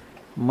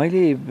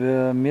 मैले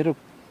मेरो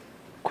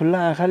खुल्ला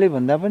आँखाले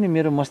भन्दा पनि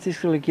मेरो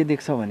मस्तिष्कले के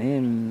देख्छ भने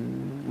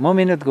म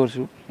मेहनत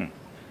गर्छु,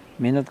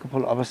 मेहनतको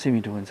फल अवश्य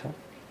मिठो हुन्छ।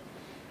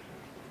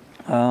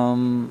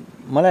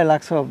 मलाई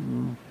लाग्छ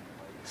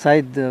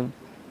सायद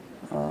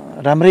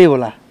राम्रै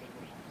होला,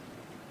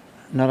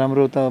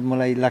 नराम्रो त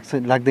मलाई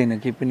लाग्दैन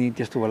के पनि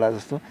त्यस्तो होला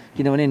जस्तो।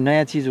 किनभने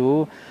नयाँ चिज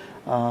हो,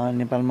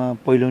 नेपालमा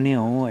पहिलो नै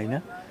हो, होइन।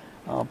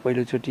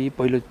 पहिलोचोटि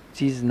पहिलो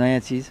चिज नयाँ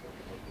चिज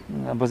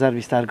बजार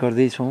विस्तार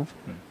गर्दैछौँ।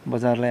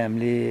 बजारलाई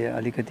हामीले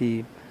अलिकति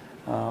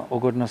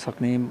ओगट्न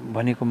सक्ने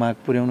भनेको माग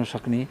पुर्याउन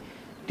सक्ने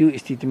त्यो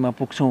स्थितिमा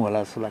पुग्छौँ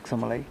होला जस्तो लाग्छ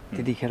मलाई।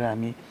 त्यतिखेर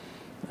हामी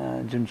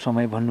जुन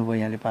समय भन्नुभयो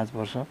यहाँले 5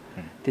 वर्ष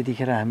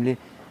त्यतिखेर हामीले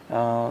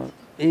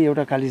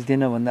एउटा कालिज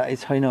दिएन भन्दा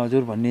छैन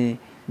हजुर भन्ने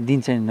दिन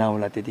चाहिँ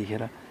नहोला।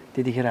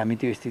 त्यतिखेर हामी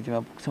त्यो स्थितिमा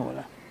पुग्छौँ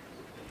होला।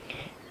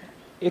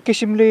 एक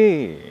किसिमले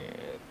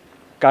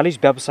कालिज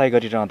व्यवसाय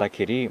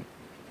गरिरहँदाखेरि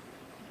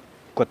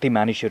कति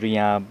मानिसहरू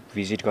यहाँ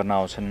भिजिट गर्न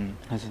आउँछन्,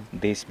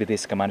 देश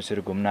विदेशका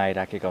मानिसहरू घुम्न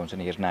आइराखेका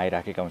हुन्छन्, हेर्न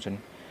आइराखेका हुन्छन्।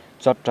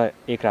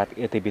 चट्ट एक रात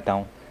यतै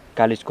बिताउँ,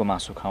 कालिजको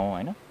मासु खाउँ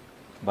होइन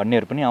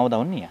भन्नेहरू पनि आउँदा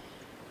हुन् नि यहाँ।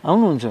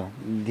 आउनुहुन्छ।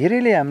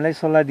 धेरैले हामीलाई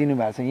सल्लाह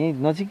दिनुभएको छ यहीँ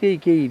नजिकै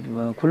केही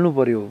खोल्नु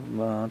पर्यो,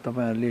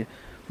 तपाईँहरूले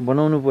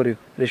बनाउनु पर्यो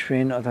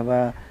रेस्टुरेन्ट अथवा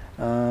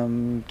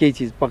केही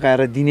चिज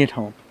पकाएर दिने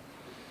ठाउँ।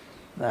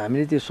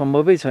 हामीले त्यो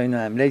सम्भवै छैन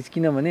हामीलाई,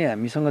 किनभने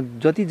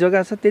हामीसँग जति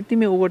जग्गा छ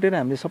त्यतिमै ओगटेर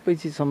हामीले सबै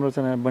चिज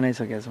संरचना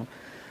बनाइसकेका छौँ।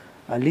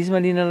 लिजमा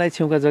लिनलाई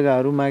छेउका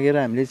जग्गाहरू मागेर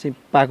हामीले चाहिँ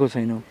पाएको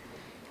छैनौँ।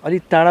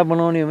 अलिक टाढा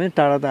बनाउने हो भने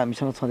टाढा त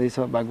हामीसँग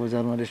छँदैछ,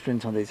 बागबजारमा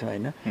रेस्टुरेन्ट छँदैछ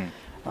होइन।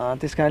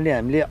 त्यस कारणले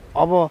हामीले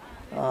अब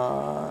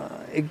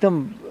एकदम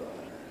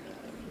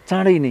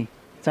चाँडै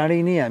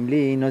नै हामीले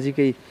यही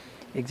नजिकै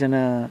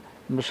एकजना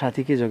हाम्रो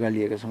साथीकै जग्गा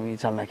लिएका छौँ यही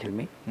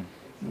चाल्नाखेलमै।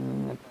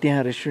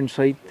 त्यहाँ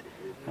रेस्टुरेन्टसहित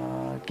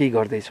केही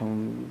गर्दैछौँ,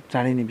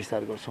 चाँडै नै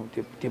विस्तार गर्छौँ।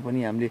 त्यो पनि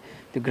हामीले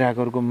त्यो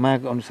ग्राहकहरूको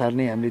माग अनुसार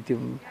नै हामीले त्यो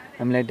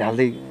हामीलाई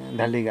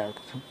ढाल्दै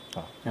गएको छौँ।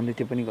 हामीले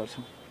त्यो पनि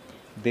गर्छौँ।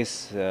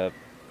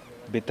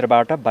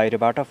 देशभित्रबाट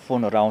बाहिरबाट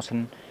फोनहरू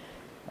आउँछन्,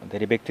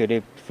 धेरै व्यक्तिहरूले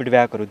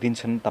फिडब्याकहरू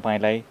दिन्छन्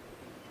तपाईँलाई।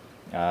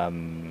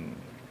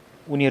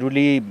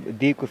 उनीहरूले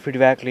दिएको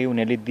फिडब्याकले,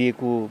 उनीहरूले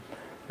दिएको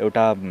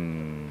एउटा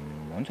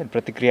हुन्छ नि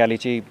प्रतिक्रियाले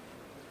चाहिँ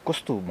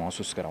कस्तो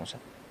महसुस गराउँछ?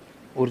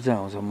 ऊर्जा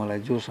आउँछ, मलाई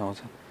जोस आउँछ।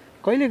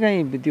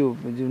 कहिलेकाहीँ त्यो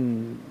जुन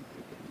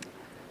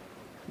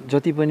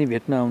जति पनि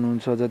भेट्न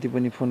आउनुहुन्छ, जति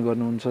पनि फोन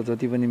गर्नुहुन्छ,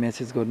 जति पनि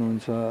मेसेज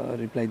गर्नुहुन्छ,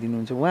 रिप्लाई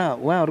दिनुहुन्छ,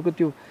 उहाँहरूको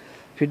त्यो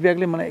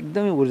फिडब्याकले मलाई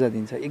एकदमै ऊर्जा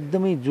दिन्छ,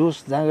 एकदमै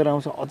जोस जाँगर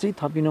आउँछ। अझै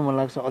थपिन मन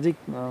लाग्छ, अझै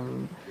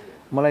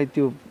मलाई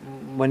त्यो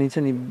भनिन्छ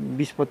नि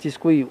 20-25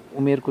 कोही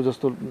उमेरको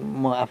जस्तो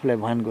म आफूलाई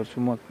भान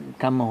गर्छु, म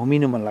काममा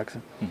होमिन मन लाग्छ।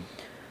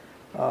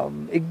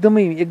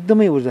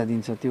 एकदमै ऊर्जा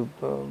दिन्छ त्यो।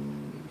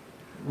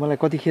 मलाई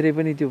कतिखेर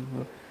पनि त्यो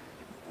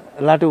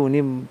लाटो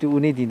हुने त्यो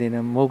उनी दिँदैन,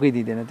 मौकै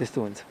दिँदैन, त्यस्तो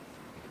हुन्छ।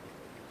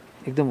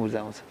 एकदम ऊर्जा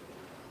आउँछ।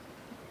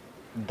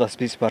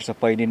 10-20 वर्ष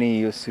पहिले नै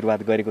यो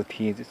सुरुवात गरेको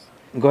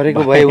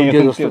भए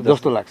हुन्थ्यो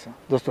जस्तो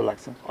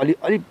लाग्छ।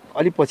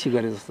 अलि पछि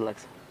गरे जस्तो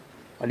लाग्छ,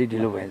 अलि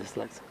ढिलो भए जस्तो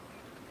लाग्छ।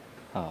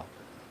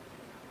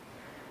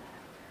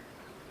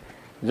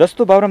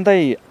 जस्तो बाबुराम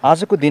दाई,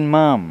 आजको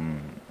दिनमा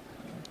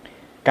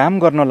काम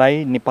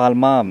गर्नलाई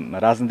नेपालमा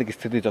राजनीतिक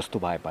स्थिति जस्तो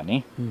भए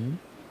पनि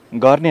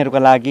गर्नेहरूका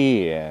लागि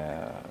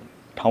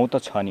ठाउँ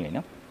त छ नि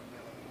होइन?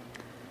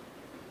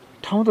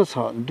 ठाउँ त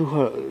छ,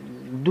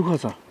 दुःख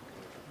छ,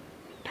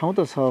 ठाउँ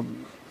त छ,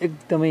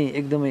 एकदमै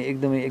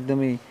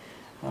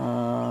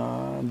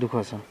दुःख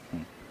छ।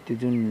 त्यो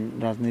जुन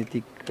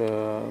राजनैतिक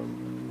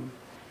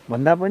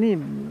भन्दा पनि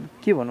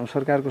के भनौँ,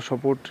 सरकारको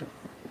सपोर्ट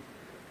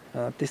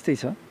त्यस्तै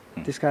छ।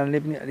 त्यस कारणले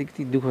पनि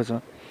अलिकति दुःख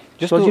छ,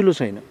 सजिलो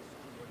छैन।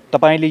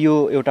 तपाईँले यो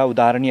एउटा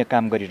उदाहरणीय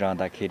काम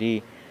गरिरहँदाखेरि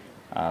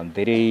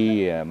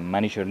धेरै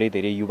मानिसहरूले,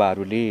 धेरै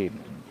युवाहरूले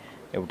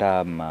एउटा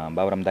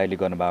बाबुराम दाइले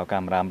गर्नुभएको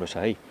काम राम्रो छ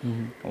है,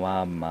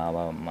 उहाँ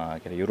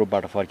के अरे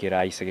युरोपबाट फर्किएर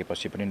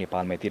आइसकेपछि पनि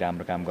नेपालमा यति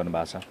राम्रो काम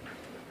गर्नुभएको छ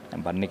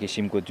भन्ने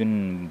किसिमको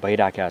जुन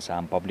भइराखेको छ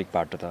आम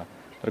पब्लिकबाट त।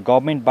 तर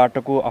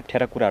गभर्मेन्टबाटको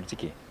अप्ठ्यारा कुराहरू चाहिँ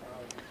के?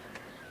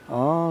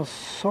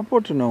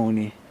 सपोर्ट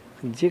नहुने,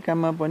 जे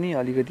काममा पनि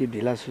अलिकति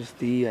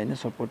ढिलासुस्ती होइन,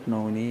 सपोर्ट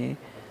नहुने,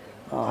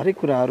 हरेक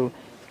कुराहरू।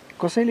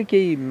 कसैले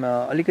केही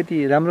अलिकति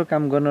राम्रो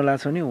काम गर्न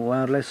लाग्छ भने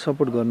उहाँहरूलाई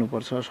सपोर्ट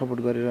गर्नुपर्छ, सपोर्ट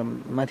गरेर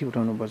माथि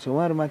उठाउनुपर्छ।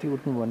 उहाँहरू माथि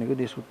उठ्नु भनेको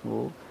देश उठ्नु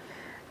हो।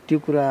 त्यो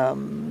कुरा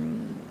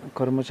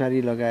कर्मचारी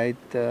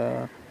लगायत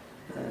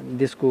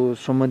देशको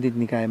सम्बन्धित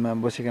निकायमा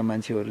बसेका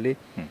मान्छेहरूले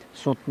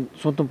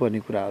सोच्नुपर्ने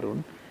कुराहरू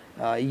हुन्।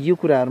 यो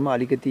कुराहरूमा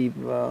अलिकति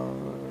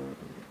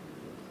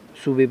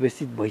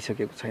सुव्यवस्थित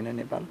भइसकेको छैन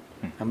नेपाल।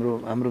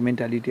 हाम्रो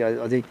मेन्टालिटी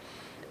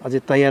अझै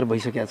तयार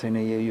भइसकेको छैन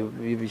यो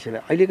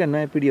विषयलाई। अहिलेका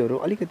नयाँ पिँढीहरू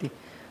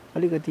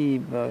अलिकति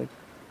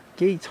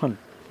केही छन्,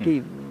 केही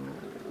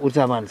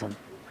ऊर्जावान छन्,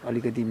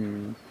 अलिकति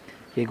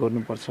केही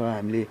गर्नुपर्छ,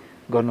 हामीले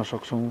गर्न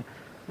सक्छौँ,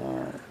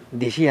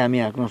 देशै हामी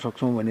हाँक्न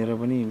सक्छौँ भनेर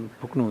पनि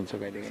फुक्नुहुन्छ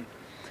कहिलेकाहीँ।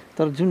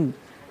 तर जुन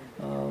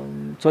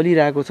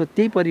चलिरहेको छ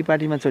त्यही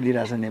परिपाटीमा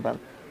चलिरहेछ नेपाल।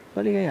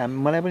 कहिलेकाहीँ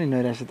मलाई पनि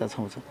नैराश्यता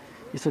छाउँछ।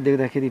 यसो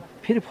देख्दाखेरि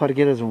फेरि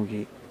फर्केर जाउँ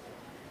कि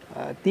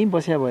त्यहीँ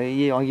बस्या भए।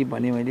 यही अघि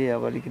भने मैले,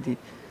 अब अलिकति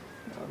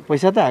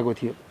पैसा त आएको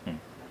थियो,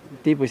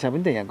 त्यही पैसा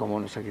पनि त यहाँ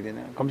कमाउन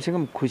सकिँदैन।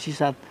 कमसेकम खुसी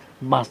साथ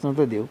बाँच्न त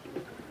देऊ,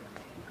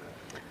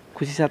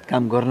 खुसी साथ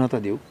काम गर्न त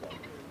देऊ।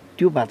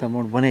 त्यो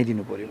वातावरण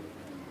बनाइदिनु पर्यो।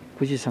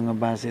 खुसीसँग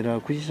बाँचेर,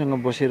 खुसीसँग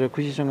बसेर,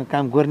 खुसीसँग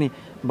काम गर्ने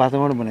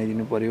वातावरण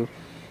बनाइदिनु पर्यो।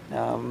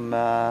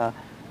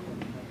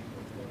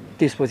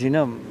 त्यसपछि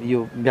न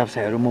यो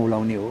व्यवसायहरू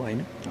मौलाउने हो होइन,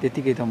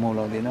 त्यतिकै त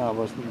मौलाउँदैन।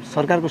 अब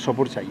सरकारको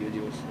सपोर्ट चाहियो, जे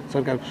होस्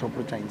सरकारको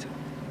सपोर्ट चाहिन्छ।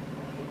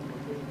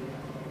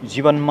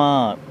 जीवनमा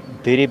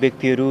धेरै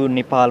व्यक्तिहरू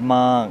नेपालमा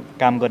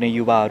काम गर्ने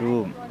युवाहरू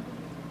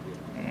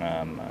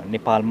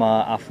नेपालमा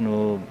आफ्नो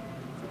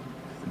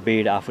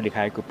बेड आफूले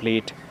खाएको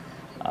प्लेट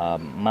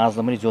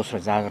माझ्न पनि जोस र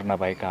जाँगर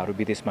नभएकाहरू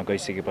विदेशमा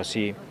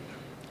गइसकेपछि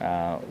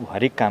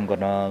हरेक काम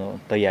गर्न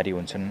तयारी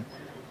हुन्छन्,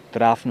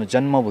 तर आफ्नो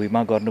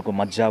जन्मभूमिमा गर्नुको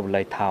मजा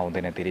उसलाई थाहा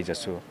हुँदैन धेरै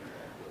जसो।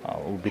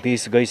 ऊ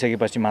विदेश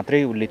गइसकेपछि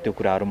मात्रै उसले त्यो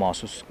कुराहरू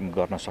महसुस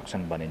गर्न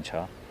सक्छन् भनिन्छ।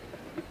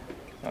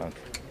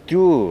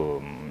 त्यो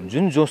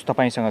जुन जोस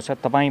तपाईँसँग छ,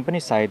 तपाईँ पनि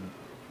सायद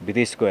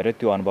विदेश गएर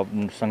त्यो अनुभव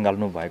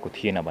सङ्घाल्नु भएको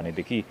थिएन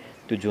भनेदेखि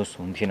त्यो जोस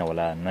हुन्थेन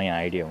होला, नयाँ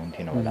आइडिया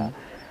हुन्थेन होला।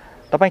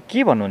 तपाईँ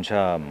के भन्नुहुन्छ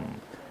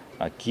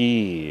कि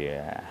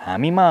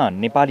हामीमा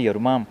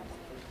नेपालीहरूमा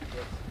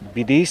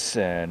विदेश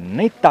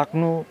नै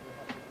ताक्नु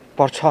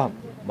पर्छ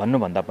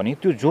भन्नुभन्दा पनि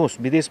त्यो जोस,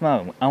 विदेशमा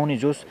आउने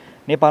जोस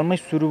नेपालमै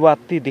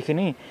सुरुवातीदेखि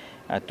नै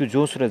त्यो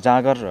जोस र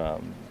जाँगर,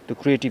 त्यो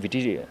क्रिएटिभिटी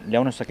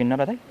ल्याउन सकिन्न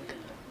र दाइ?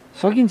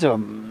 सकिन्छ।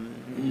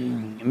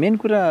 मेन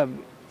कुरा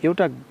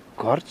एउटा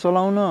घर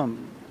चलाउन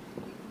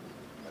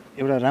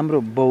एउटा राम्रो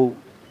बाउ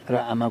र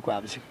आमाको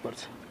आवश्यक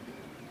पर्छ।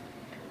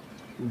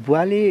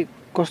 बुवाले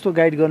कस्तो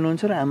गाइड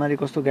गर्नुहुन्छ र आमाले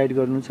कस्तो गाइड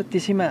गर्नुहुन्छ,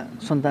 त्यसैमा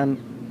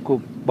सन्तानको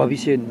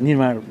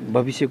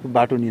भविष्यको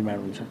बाटो निर्माण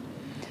हुन्छ।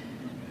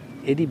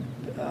 यदि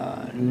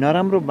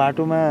नराम्रो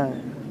बाटोमा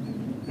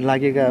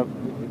लागेका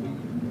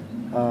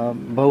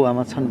बाउ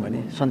आमा छन्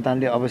भने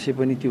सन्तानले अवश्य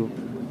पनि त्यो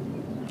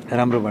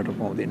राम्रो बाटो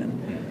पाउँदैनन्।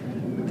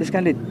 त्यस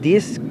कारणले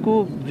देशको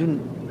जुन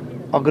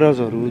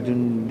अग्रजहरू,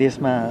 जुन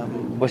देशमा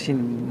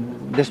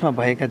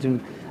भएका जुन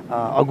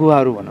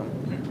अगुवाहरू भनौँ,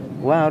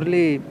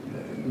 उहाँहरूले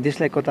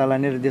देशलाई कता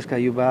लाने र देशका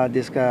युवा,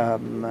 देशका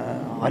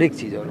हरेक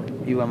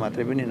चिजहरू, युवा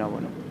मात्रै पनि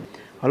नभनौँ,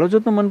 हलो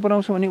जोत्न मन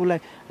पराउँछ भने उसलाई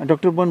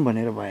डक्टर बन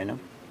भनेर भएन।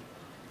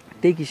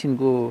 त्यही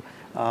किसिमको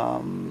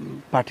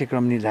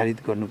पाठ्यक्रम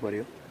निर्धारित गर्नु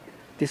पर्यो।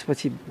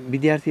 त्यसपछि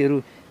विद्यार्थीहरू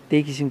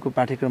त्यही किसिमको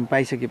पाठ्यक्रम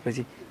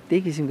पाइसकेपछि,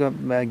 त्यही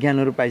किसिमका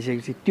ज्ञानहरू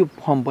पाइसकेपछि त्यो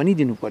फर्म पनि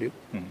दिनु पर्यो,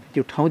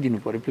 त्यो ठाउँ दिनु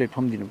पर्यो,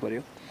 प्लेटफर्म दिनु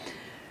पर्यो।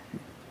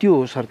 त्यो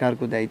हो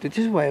सरकारको दायित्व।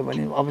 त्यसो भयो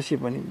भने अवश्य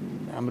पनि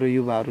हाम्रो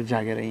युवाहरू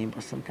जागेर यहीँ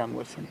बस्छन्, काम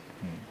गर्छन्।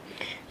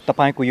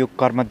 तपाईँको यो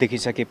कर्म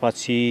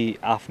देखिसकेपछि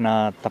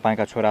आफ्ना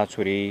तपाईँका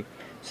छोराछोरी,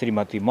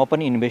 श्रीमती म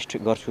पनि इन्भेस्ट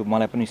गर्छु,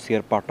 मलाई पनि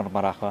सेयर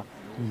पार्टनरमा राख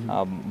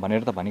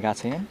भनेर त भनेका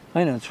छैन?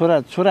 होइन,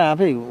 छोरा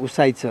आफै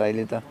उत्साहित छ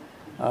अहिले त।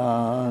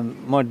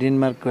 म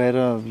डेनमार्क गएर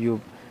यो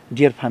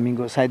डियर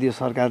फार्मिङको, सायद यो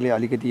सरकारले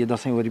अलिकति यो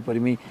दसैँ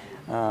वरिपरिमै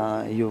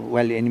यो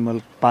वाइल्ड एनिमल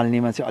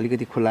पाल्नेमा चाहिँ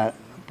अलिकति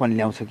खुलापन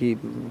ल्याउँछ कि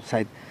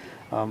सायद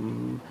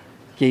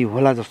केही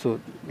होला जस्तो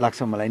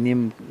लाग्छ मलाई।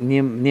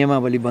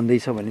 नियमावली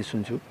बन्दैछ भन्ने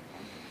सुन्छु।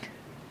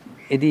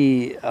 यदि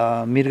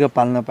मृग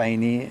पाल्न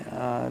पाइने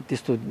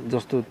त्यस्तो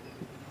जस्तो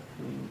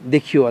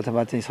देखियो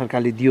अथवा चाहिँ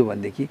सरकारले दियो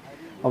भनेदेखि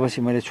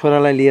अवश्य मैले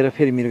छोरालाई लिएर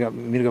फेरि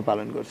मृग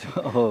पालन गर्छु।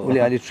 उसले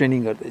अहिले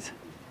ट्रेनिङ गर्दैछ,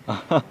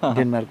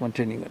 डेनमार्कमा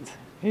ट्रेनिङ गर्छ।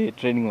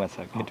 ट्रेनिङमा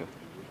छ केटो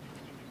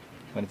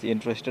भनेपछि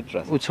इन्ट्रेस्टेड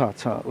रहेछ। ऊ छ।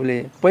 उसले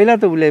पहिला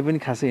त उसलाई पनि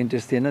खासै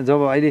इन्ट्रेस्ट थिएन।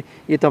 जब अहिले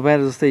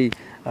तपाईँहरू जस्तै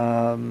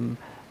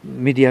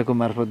मिडियाको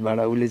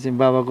मार्फतबाट उसले चाहिँ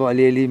बाबाको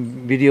अलिअलि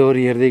भिडियोहरू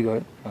हेर्दै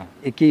गयो,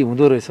 केही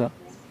हुँदो रहेछ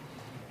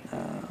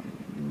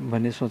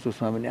भन्ने सोच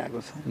उसमा पनि आएको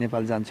छ।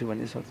 नेपाल जान्छु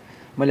भन्ने सोच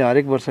मैले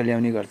हरेक वर्ष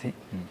ल्याउने गर्थेँ।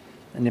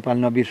 नेपाल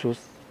नबिर्सोस्,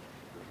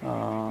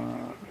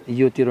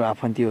 यो तेरो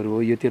आफन्तीहरू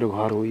हो, यो तेरो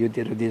घर हो, यो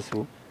तेरो देश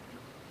हो।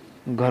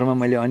 घरमा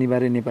मैले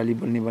अनिवार्य नेपाली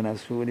बोल्ने बनाएको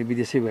छु। अनि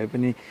विदेशै भए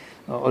पनि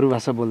अरू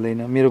भाषा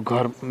बोल्दैन। मेरो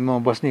घरमा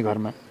बस्ने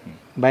घरमा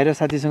बाहिर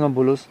साथीसँग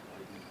बोलोस्,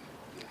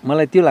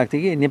 मलाई त्यो लाग्थ्यो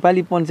कि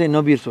नेपालीपन चाहिँ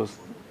नबिर्सोस्।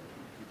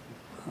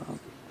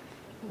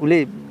 उसले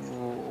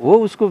हो,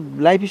 उसको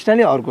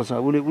लाइफस्टाइलै अर्को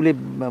छ, उसले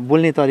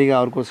बोल्ने तरिका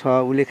अर्को छ,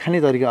 उसले खाने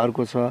तरिका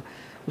अर्को छ,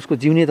 उसको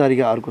जिउने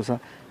तरिका अर्को छ।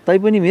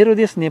 तैपनि मेरो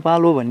देश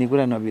नेपाल हो भन्ने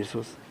कुरा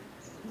नबिर्सोस्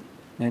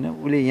होइन।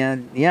 उसले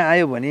यहाँ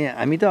आयो भने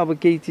हामी त अब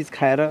केही चिज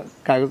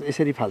खाएर कागज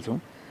यसरी फाल्छौँ,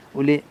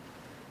 उसले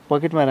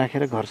पकेटमा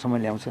राखेर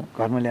घरसम्म ल्याउँछ,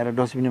 घरमा ल्याएर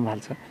डस्टबिनमा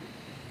फाल्छ।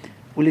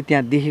 उसले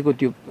त्यहाँ देखेको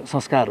त्यो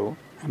संस्कार हो।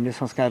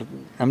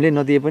 हामीले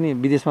नदिए पनि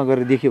विदेशमा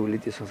गएर देख्यो उसले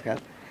त्यो संस्कार।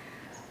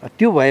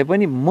 त्यो भए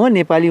पनि म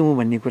नेपाली हुँ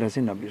भन्ने कुरा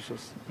चाहिँ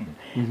नबिर्सोस्।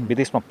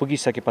 विदेशमा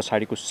पुगिसके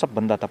पछाडिको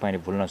सबभन्दा तपाईँले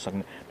भुल्न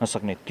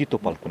नसक्ने तितो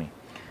पल कुनै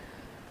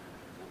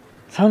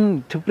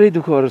छन्? थुप्रै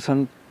दुःखहरू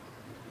छन्।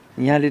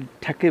 यहाँले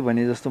ठ्याक्कै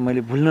भने जस्तो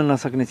मैले भुल्न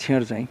नसक्ने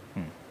क्षण चाहिँ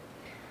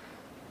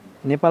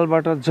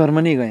नेपालबाट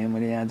जर्मनी गएँ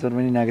मैले। यहाँ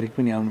जर्मनी नागरिक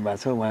पनि आउनु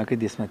भएको छ, उहाँकै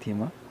देशमा थिएँ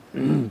म,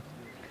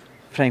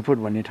 फ्र्याङ्कफर्ट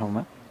भन्ने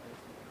ठाउँमा।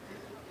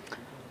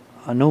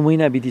 9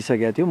 महिना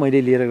बितिसकेको थियो।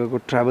 मैले लिएर गएको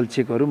ट्राभल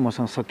चेकहरू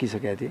मसँग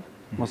सकिसकेका थिए,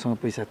 मसँग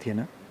पैसा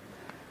थिएन।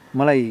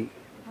 मलाई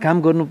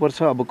काम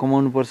गर्नुपर्छ, अब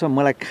कमाउनुपर्छ,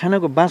 मलाई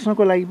खानको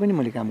बाँच्नको लागि पनि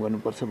मैले काम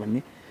गर्नुपर्छ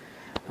भन्ने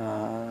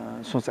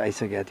सोच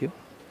आइसकेको थियो।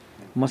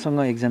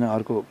 मसँग एकजना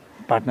अर्को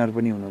पार्टनर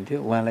पनि हुनुहुन्थ्यो।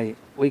 उहाँलाई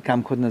ओइ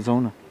काम खोज्न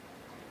जाउँ न,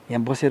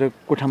 यहाँ बसेर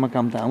कोठामा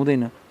काम त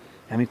आउँदैन,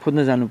 हामी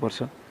खोज्न जानुपर्छ।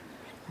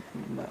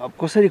 अब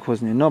कसरी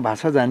खोज्ने? न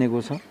भाषा जानेको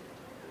छ।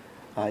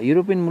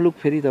 युरोपियन मुलुक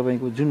फेरि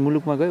तपाईँको जुन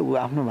मुलुकमा गयो ऊ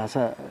आफ्नो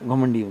भाषा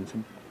घमण्डी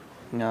हुन्छन्।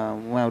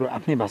 उहाँहरू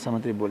आफ्नै भाषा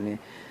मात्रै बोल्ने,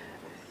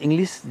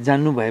 इङ्ग्लिस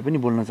जान्नु भए पनि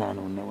बोल्न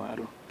चाहनुहुन्न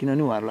उहाँहरू,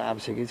 किनभने उहाँहरूलाई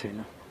आवश्यकै छैन,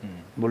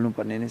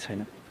 बोल्नुपर्ने नै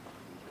छैन।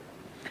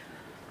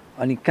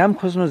 अनि काम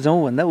खोज्न जाउँ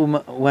भन्दा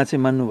उहाँ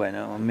चाहिँ मान्नु भएन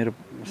मेरो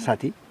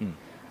साथी।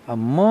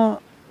 म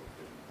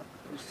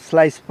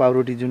स्लाइस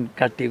पाउरोटी, जुन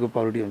काटिएको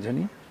पाउरोटी हुन्छ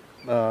नि,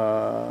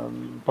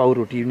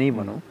 पाउरोटी नै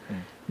भनौँ,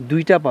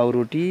 2टा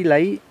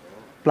पाउरोटीलाई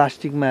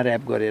प्लास्टिकमा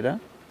ऱ्याप गरेर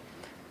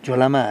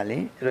झोलामा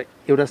हालेँ र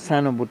एउटा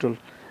सानो बोतल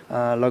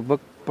लगभग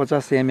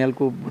 50 ml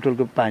को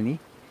बोतलको पानी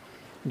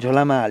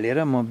झोलामा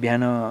हालेर म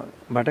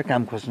बिहानबाट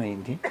काम खोज्न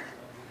हिँड्थेँ।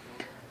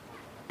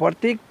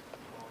 प्रत्येक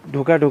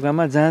ढोका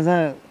ढोकामा जहाँ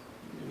जहाँ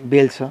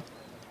बेल छ,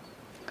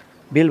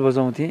 बेल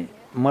बजाउँथेँ।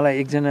 मलाई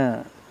एकजना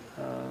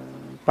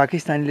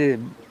पाकिस्तानीले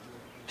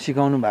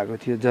सिकाउनु भएको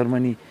थियो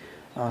जर्मनी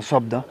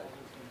शब्द,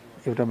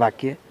 एउटा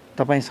वाक्य,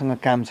 तपाईँसँग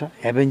काम छ,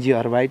 हेभेन जी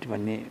अर्बाइट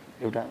भन्ने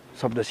एउटा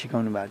शब्द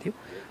सिकाउनु भएको थियो।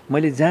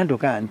 मैले जहाँ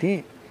ढोका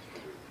हान्थेँ,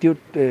 त्यो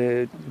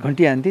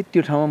घन्टी हान्थेँ,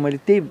 त्यो ठाउँमा मैले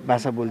त्यही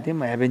भाषा बोल्थेँ,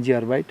 म हेभेन जी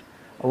अर्बाइट।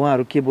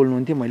 उहाँहरू के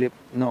बोल्नुहुन्थ्यो मैले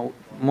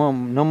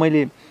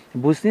मैले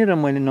बुझ्थेँ र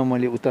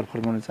मैले उत्तर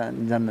फर्काउन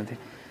जान्नथेँ।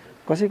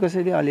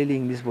 कसैले अलिअलि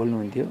इङ्ग्लिस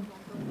बोल्नुहुन्थ्यो,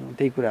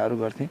 त्यही कुराहरू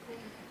गर्थेँ।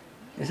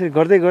 यसरी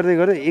गर्दै गर्दै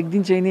गर्दै एक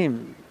दिन चाहिँ नि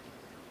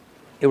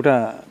एउटा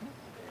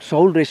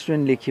सौल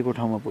रेस्टुरेन्ट लेखिएको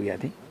ठाउँमा पुगेको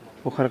थिएँ।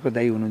 पोखराको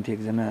दाई हुनुहुन्थ्यो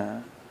एकजना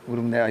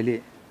गुरुङ दाई,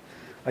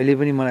 अहिले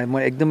पनि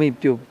म एकदमै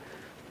त्यो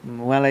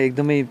उहाँलाई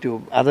एकदमै त्यो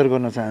आदर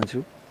गर्न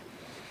चाहन्छु।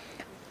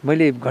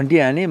 मैले घन्टी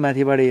हानेँ,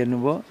 माथिबाट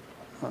हेर्नुभयो,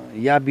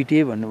 या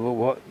बिटे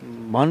भन्नुभयो,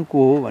 भन को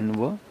हो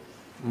भन्नुभयो।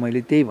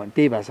 मैले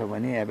त्यही भाषा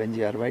भने, हेभेन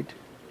जी अर्बाइट,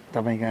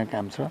 तपाईँ कहाँ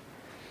काम छ।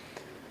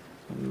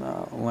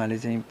 उहाँले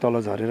चाहिँ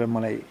तल झरेर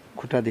मलाई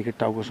खुट्टादेखि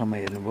टाउकोसम्म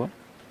हेर्नुभयो,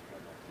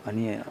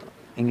 अनि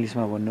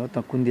इङ्ग्लिसमा भन्नुभयो,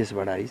 त कुन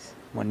देशबाट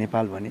आइस? म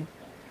नेपाल भने।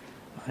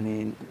 अनि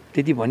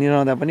त्यति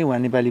भनिरहँदा पनि उहाँ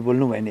नेपाली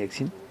बोल्नु भएन,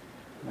 एकछिन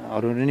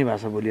अरू नै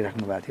भाषा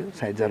बोलिराख्नु भएको थियो,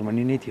 सायद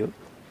जर्मनी नै थियो।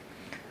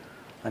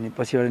 अनि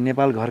पछिबाट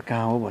नेपाल घर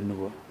कहाँ हो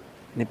भन्नुभयो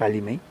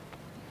नेपालीमै।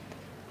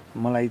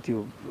 मलाई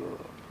त्यो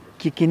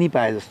के नि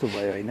पाए जस्तो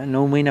भयो होइन।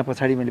 9 महिना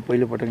पछाडि मैले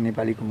पहिलोपटक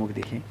नेपालीको मुख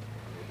देखेँ।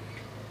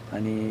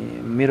 अनि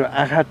मेरो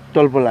आँखा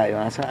टल्पो लाग्यो,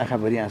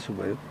 आँखाभरि आँसु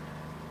भयो।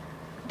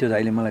 त्यो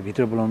दाइले मलाई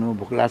भित्र बोलाउनु,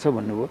 भोक लाग्छ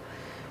भन्नुभयो।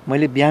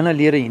 मैले बिहान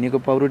लिएर हिँडेको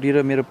पाउरोटी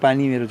र मेरो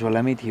पानी मेरो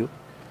झोलामै थियो,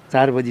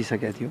 4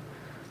 बजिसकेको थियो।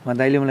 उहाँ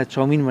दाइले मलाई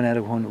चाउमिन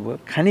बनाएर खुवाउनु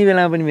भयो। खाने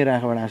बेलामा पनि मेरो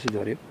आँखाबाट आँसु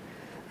झऱ्यो।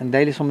 अनि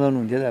दाइले सम्झाउनु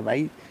हुन्थ्यो, त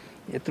भाइ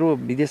यत्रो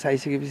विदेश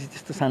आइसकेपछि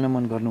त्यस्तो सानो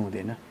मन गर्नु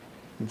हुँदैन,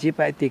 जे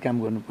पाए त्यही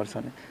काम गर्नुपर्छ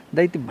नि।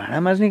 दाइ त्यो भाँडा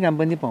माझ्ने काम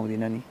पनि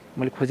पाउँदिनँ नि,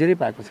 मैले खोजेरै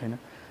पाएको छैन।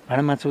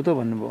 भाँडा माझ्छौ त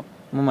भन्नुभयो।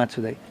 म माझ्छु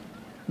दाइ,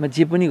 म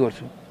जे पनि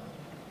गर्छु।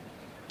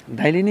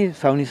 दाइले नै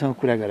साउनीसँग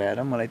कुरा गराएर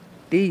मलाई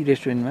त्यही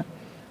रेस्टुरेन्टमा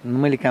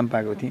मैले काम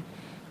पाएको थिएँ।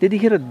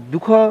 त्यतिखेर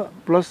दुःख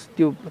प्लस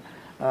त्यो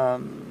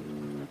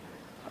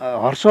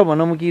हर्ष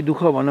भनौँ कि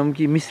दुःख भनौँ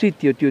कि मिश्रित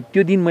थियो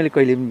त्यो दिन मैले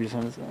कहिले पनि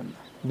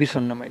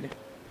बिर्सन्न मैले।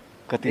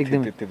 कति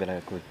थियो त्यो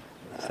बेलाको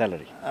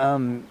स्यालेरी?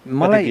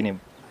 मलाई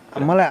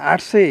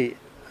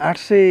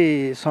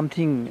 800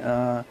 समथिङ,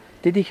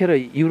 त्यतिखेर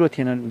युरो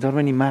थिएन,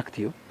 जर्मनी मार्क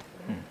थियो।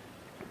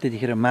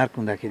 त्यतिखेर मार्क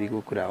हुँदाखेरिको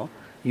कुरा हो,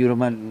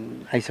 युरोमा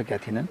आइसकेका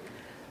थिएनन्।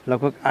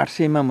 लगभग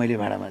 800 मा मैले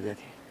भाडा माझेको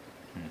थिएँ।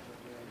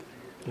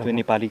 त्यो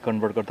नेपाली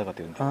कन्भर्ट गर्दा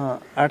कति हुन्थ्यो?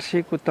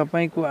 800 को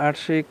तपाईँको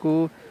 800 को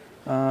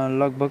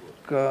लगभग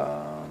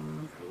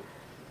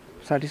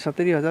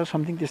 60-70 हजार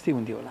समथिङ त्यस्तै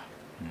हुन्थ्यो होला।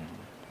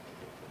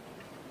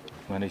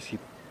 भनेपछि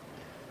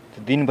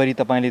दिनभरि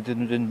तपाईँले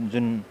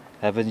जुन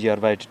हेभेन जी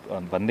अर्बाइट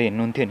भन्दै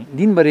हिँड्नुहुन्थ्यो नि?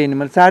 दिनभरि हिँड्नु,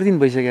 मैले 4 दिन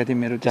भइसकेको थियो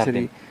मेरो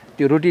त्यसरी।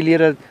 त्यो रोटी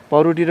लिएर,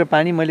 पाउरोटी र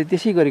पानी मैले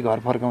त्यसै गरी घर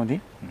फर्काउँथेँ।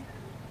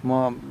 म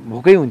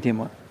भोकै हुन्थेँ,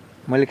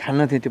 मैले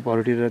खान्नथेँ त्यो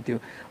पाउरोटी र त्यो।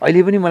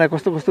 अहिले पनि मलाई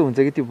कस्तो हुन्छ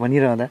कि त्यो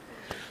भनिरहँदा,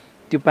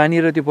 त्यो पानी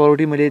र त्यो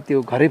पाउरोटी मैले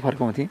त्यो घरै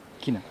फर्काउँथेँ।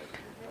 किन?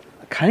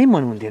 खानै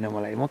मन हुन्थेन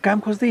मलाई। म काम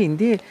खोज्दै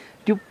हिँड्थेँ,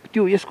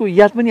 त्यो यसको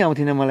याद पनि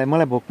आउँथेन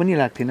मलाई भोक पनि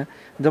लाग्थेन।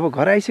 जब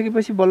घर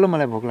आइसकेपछि बल्ल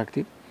मलाई भोक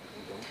लाग्थ्यो।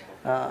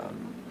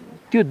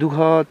 त्यो दुःख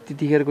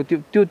त्यतिखेरको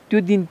त्यो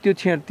दिन, त्यो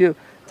क्षण, त्यो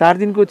 4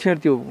 दिनको क्षण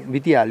त्यो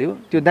बितिहाल्यो।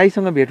 त्यो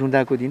दाइसँग भेट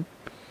हुँदाको दिन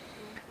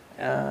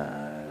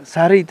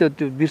साह्रै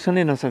त्यो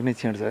बिर्सनै नसक्ने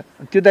क्षण छ।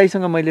 त्यो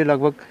दाइसँग मैले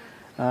लगभग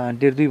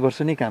 1.5-2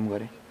 वर्ष नै काम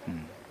गरेँ।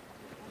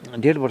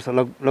 1.5 वर्ष,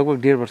 लगभग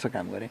 1.5 वर्ष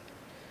काम गरेँ।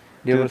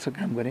 1.5 वर्ष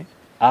काम गरेँ।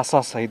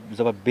 आशासहित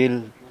जब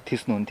बेल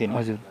थिच्नुहुन्थ्यो नि,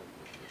 हजुर,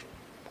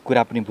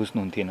 कुरा पनि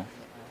बुझ्नुहुन्थेन,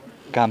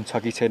 काम छ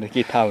कि छैन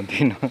केही थाहा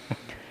हुन्थेन।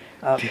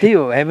 त्यही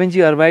हो, हेभेन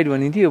जी अर्बाइट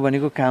भनिन्थ्यो, यो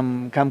भनेको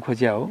काम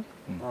खोज्या हो।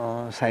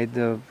 सायद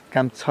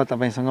काम छ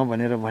तपाईँसँग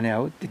भनेर भन्या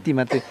हो, त्यति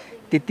मात्रै।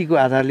 त्यतिको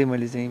आधारले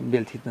मैले चाहिँ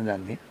बेल थिच्न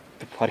जान्थेँ।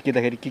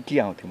 फर्किँदाखेरि के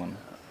आउँथ्यो मन?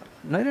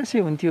 नैराश्य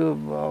हुन्थ्यो।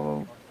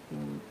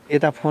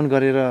 यता फोन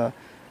गरेर,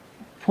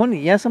 फोन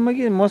यहाँसम्म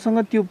कि मसँग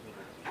त्यो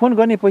फोन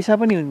गर्ने पैसा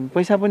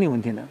पनि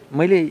हुन्थेन।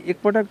 मैले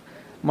एकपटक,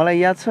 मलाई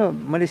याद छ,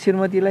 मैले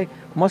श्रीमतीलाई,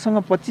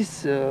 मसँग 25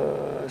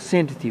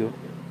 सेन्ट थियो,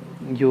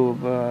 यो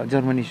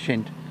जर्मनी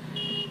सेन्ट।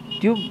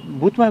 त्यो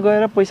बुथमा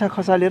गएर पैसा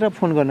खसालेर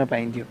फोन गर्न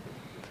पाइन्थ्यो।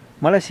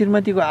 मलाई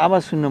श्रीमतीको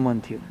आवाज सुन्न मन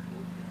थियो।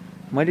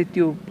 मैले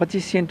त्यो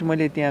 25 सेन्ट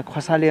मैले त्यहाँ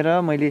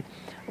खसालेर मैले,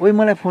 ओइ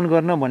मलाई फोन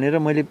गर्न भनेर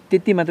मैले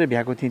त्यति मात्रै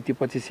भ्याएको थिएँ त्यो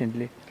 25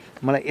 सेन्टले।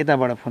 मलाई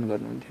यताबाट फोन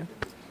गर्नुहुन्थ्यो,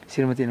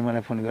 श्रीमतीले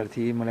मलाई फोन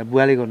गर्थे, मलाई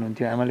बुवाले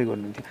गर्नुहुन्थ्यो, आमाले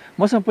गर्नुहुन्थ्यो,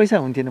 मसँग पैसा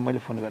हुन्थेन मैले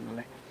फोन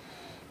गर्नलाई।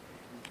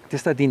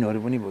 त्यस्ता दिनहरू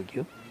पनि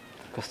भोग्यो।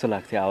 कस्तो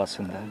लाग्थ्यो आवाज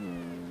सुन्दा?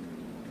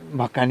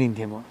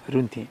 भक्कानिन्थेँ, म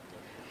रुन्थेँ।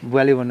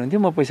 बुवाले भन्नुहुन्थ्यो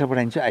म पैसा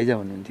पठाइदिन्छु आइज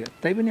भन्नुहुन्थ्यो।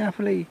 तैपनि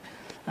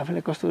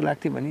आफूलाई कस्तो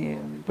लाग्थ्यो भने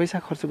पैसा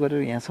खर्च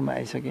गरेर यहाँसम्म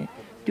आइसकेँ,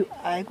 त्यो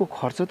आएको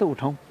खर्च त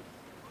उठाउँ,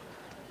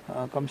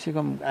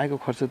 कमसेकम आएको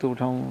खर्च त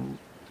उठाउँ।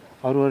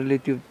 अरूहरूले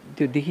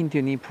त्यो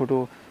देखिन्थ्यो नि फोटो,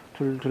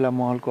 ठुल्ठुला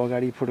महलको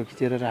अगाडि फोटो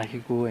खिचेर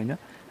राखेको होइन,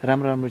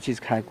 राम्रो राम्रो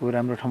चिज खाएको,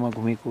 राम्रो ठाउँमा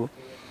घुमेको।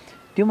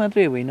 त्यो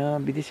मात्रै होइन,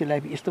 विदेशी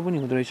लाइफ यस्तो पनि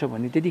हुँदो रहेछ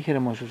भन्ने त्यतिखेर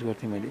महसुस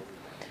गर्थेँ मैले।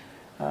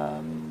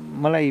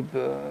 मलाई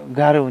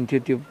गाह्रो हुन्थ्यो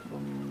त्यो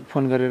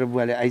फोन गरेर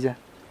बुवाले आइज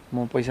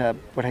म पैसा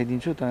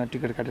पठाइदिन्छु त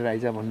टिकट काटेर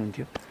आइज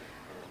भन्नुहुन्थ्यो।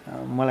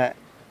 मलाई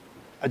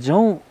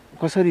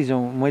कसरी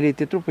जाउँ, मैले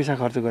त्यत्रो पैसा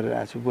खर्च गरेर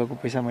आएको छु, बुवाको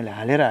पैसा मैले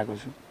हालेर आएको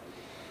छु,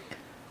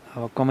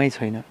 अब कमाइ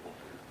छैन,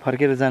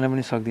 फर्केर जान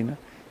पनि सक्दिनँ।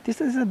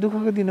 त्यस्ता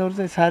दुःखको दिनहरू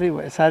चाहिँ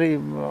साह्रै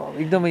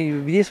एकदमै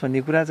विदेश भन्ने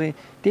कुरा चाहिँ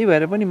त्यही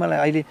भएर पनि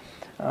मलाई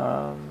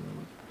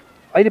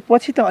अहिले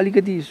पछि त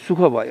अलिकति सुख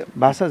भयो,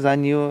 भाषा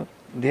जानियो,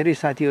 धेरै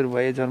साथीहरू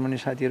भए, जर्मनी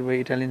साथीहरू भए,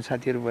 इटालियन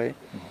साथीहरू भए,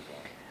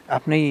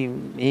 आफ्नै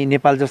यही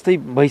नेपाल जस्तै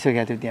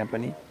भइसकेको थियो। त्यहाँ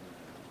पनि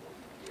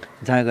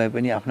जहाँ गए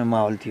पनि आफ्नो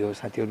माहौल थियो,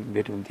 साथीहरू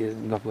भेट हुन्थ्यो,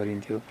 गफ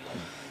गरिन्थ्यो,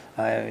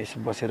 यसो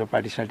बसेर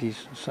पार्टी सार्टी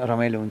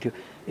रमाइलो हुन्थ्यो।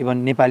 इभन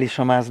नेपाली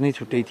समाज नै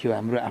छुट्टै थियो,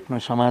 हाम्रो आफ्नो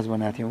समाज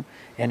बनाएको थियौँ,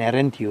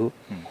 एनआरएन थियो।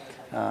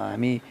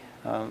 हामी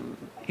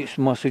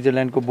म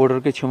स्विजरल्यान्डको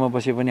बोर्डरकै छेउमा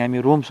बसे पनि हामी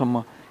रोमसम्म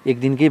एक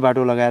दिनकै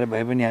बाटो लगाएर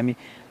भए पनि हामी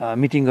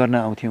मिटिङ गर्न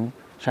आउँथ्यौँ,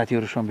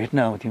 साथीहरूसँग भेट्न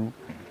आउँथ्यौँ।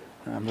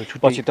 हाम्रो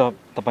छुट्टी पछि त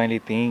तपाईँले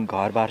त्यहीँ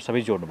घरबार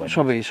सबै जोड्नु भयो?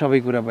 सबै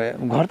कुरा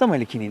भयो। घर त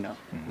मैले किनिनँ,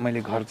 मैले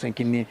घर चाहिँ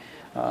किन्ने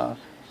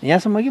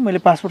यहाँसम्म कि मैले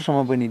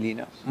पासपोर्टसम्म पनि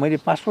लिइनँ। मैले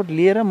पासपोर्ट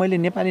लिएर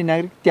मैले नेपाली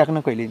नागरिक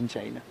त्याग्न कहिले पनि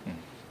चाहिनँ।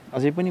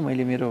 अझै पनि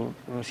मैले मेरो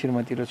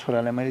श्रीमती र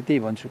छोरालाई मैले त्यही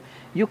भन्छु,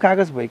 यो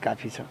कागज भए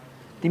काफी छ,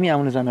 तिमी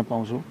आउन जान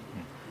पाउँछौ,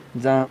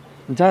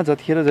 जहाँ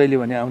जतिखेर जहिले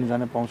भने आउन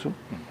जान पाउँछौ।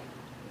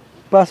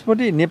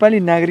 पासपोर्टै नेपाली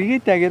नागरिकै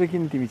त्यागेर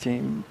किन तिमी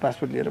चाहिँ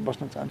पासपोर्ट लिएर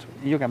बस्न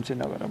चाहन्छौ, यो काम चाहिँ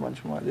नगर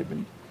भन्छु म अझै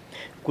पनि।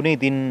 कुनै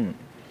दिन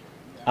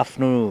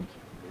आफ्नो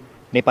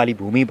नेपाली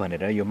भूमि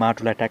भनेर यो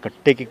माटोलाई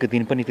ट्याक्क टेकेको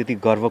दिन पनि त्यति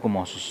गर्वको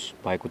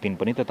महसुस भएको दिन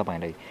पनि त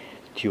तपाईँलाई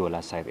थियो होला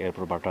सायद,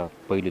 एयरपोर्टबाट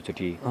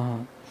पहिलोचोटि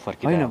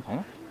फर्किँदा? होइन,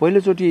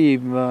 पहिलोचोटि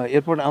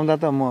एयरपोर्ट आउँदा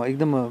त म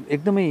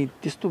एकदमै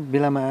त्यस्तो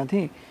बेलामा आएको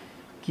थिएँ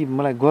कि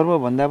मलाई गर्व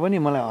भन्दा पनि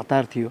मलाई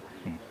हतार थियो।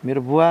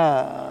 मेरो बुवा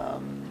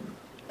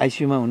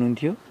आइसियुमा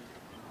हुनुहुन्थ्यो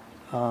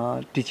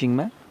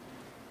टिचिङमा,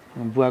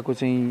 बुवाको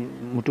चाहिँ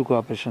मुटुको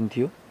अपरेसन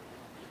थियो।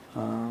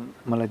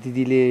 मलाई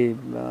दिदीले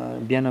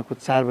बिहानको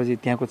 4 बजे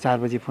त्यहाँको 4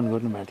 बजे फोन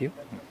गर्नुभएको थियो,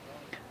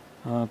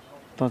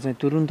 त चाहिँ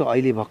तुरुन्त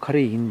अहिले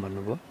भर्खरै हिँड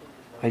भन्नुभयो।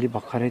 अहिले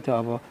भर्खरै त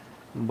अब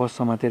बस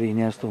समातेर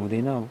हिँडे जस्तो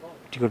हुँदैन,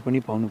 टिकट पनि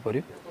पाउनु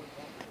पऱ्यो।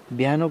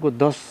 बिहानको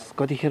 10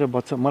 कतिखेर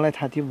बज्छ मलाई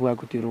थाहा थियो।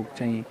 बुवाको त्यो रोग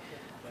चाहिँ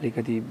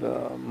अलिकति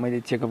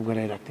मैले चेकअप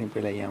गराइरहेको थिएँ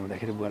पहिला यहाँ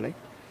आउँदाखेरि, बुवालाई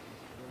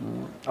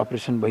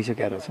अपरेसन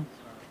भइसकेको रहेछ।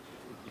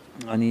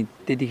 अनि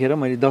त्यतिखेर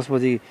मैले 10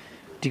 बजे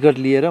टिकट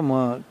लिएर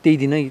म त्यही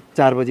दिनै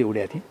 4 बजे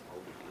उडेको थिएँ।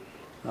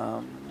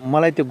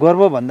 मलाई त्यो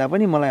गर्व भन्दा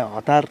पनि मलाई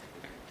हतार,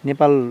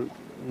 नेपाल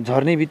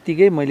झर्ने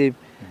बित्तिकै मैले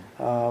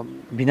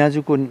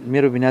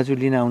मेरो भिनाजु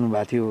लिन आउनु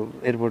भएको थियो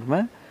एयरपोर्टमा।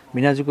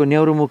 भिनाजुको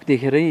न्याउरोमुख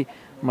देखेरै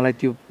मलाई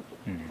त्यो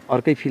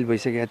अर्कै फिल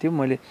भइसकेको थियो।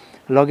 मैले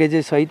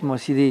लगेजै सहित म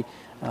सिधै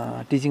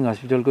टिचिङ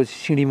हस्पिटलको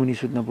सिँढी मुनि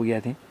सुत्न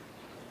पुगेको थिएँ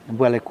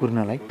बुवालाई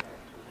कुर्नलाई।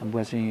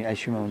 बुवा चाहिँ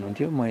आइसियुमा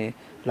हुनुहुन्थ्यो। म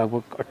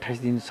लगभग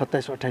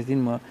 27-28 दिन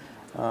म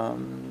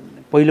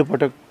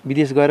पहिलोपटक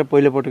विदेश गएर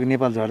पहिलोपटक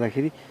नेपाल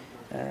झर्दाखेरि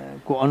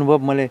को अनुभव,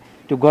 मैले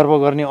त्यो गर्व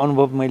गर्ने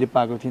अनुभव मैले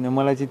पाएको थिइनँ।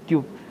 मलाई चाहिँ त्यो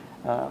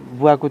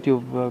बुवाको त्यो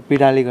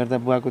पीडाले गर्दा,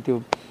 बुवाको त्यो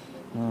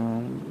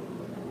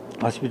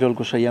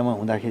हस्पिटलको शैय्यामा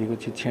हुँदाखेरिको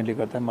छिटछिटले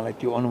गर्दा मलाई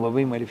त्यो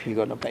अनुभवै मैले फिल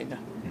गर्न पाइनँ।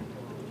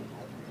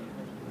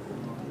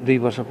 2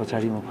 वर्ष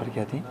पछाडि म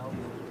फर्केको थिएँ।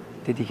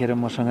 त्यतिखेर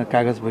मसँग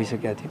कागज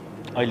भइसकेको थियो।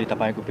 अहिले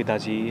तपाईँको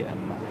पिताजी,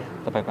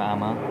 तपाईँको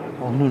आमा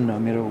हुनुहुन्न,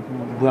 मेरो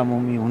बुवा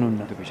मम्मी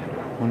हुनुहुन्न।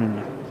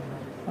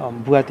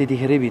 बुवा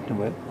त्यतिखेरै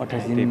बित्नुभयो।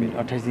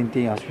 28 दिन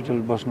त्यही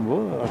हस्पिटल बस्नुभयो,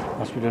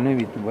 हस्पिटलमै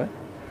बित्नुभयो।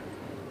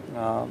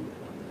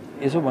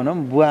 यसो भनौँ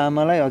बुवा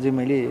आमालाई अझै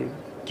मैले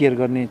केयर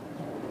गर्ने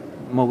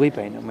मौकै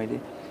पाइनँ।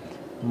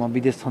 म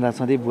विदेश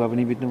छँदै बुवा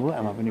पनि बित्नुभयो,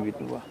 आमा पनि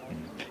बित्नुभयो।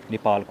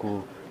 नेपालको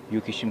यो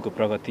किसिमको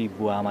प्रगति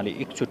बुवा आमाले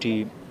एकचोटि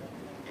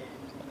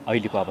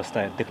अहिलेको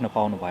अवस्था देख्न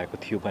पाउनु भएको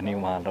थियो भने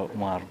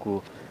उहाँहरूको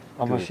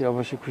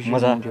अवश्य खुसी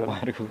हुनुहुन्थ्यो,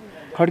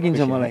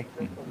 खड्किन्छ मलाई।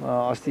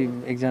 अस्ति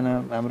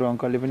एकजना हाम्रो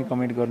अङ्कलले पनि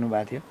कमेन्ट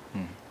गर्नुभएको थियो,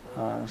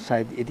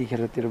 सायद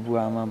यतिखेर तेरो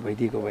बुवा आमा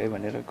भइदिएको भए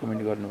भनेर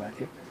कमेन्ट गर्नुभएको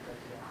थियो।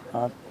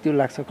 त्यो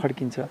लाग्छ,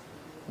 खड्किन्छ।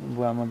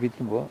 बुवा आमा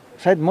बित्नुभयो।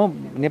 सायद म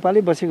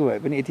नेपालै बसेको भए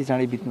पनि यति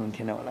चाँडै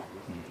बित्नुहुन्थेन होला।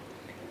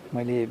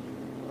 मैले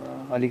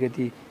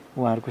अलिकति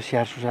उहाँहरूको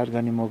स्याहार सुसार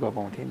गर्ने मौका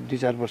पाउँथेँ।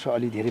 2-4 वर्ष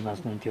अलि धेरै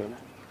बाँच्नुहुन्थ्यो होला।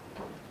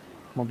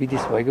 म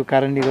विदेश भएको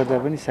कारणले गर्दा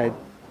पनि सायद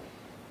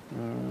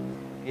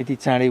यति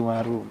चाँडै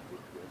उहाँहरू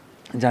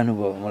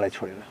जानुभयो मलाई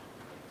छोडेर।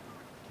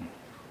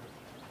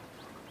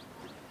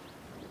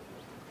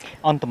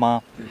 अन्तमा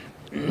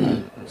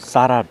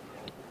सारा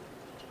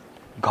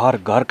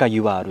घरका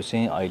युवाहरू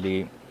चाहिँ अहिले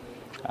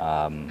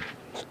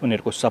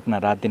उनीहरूको सपना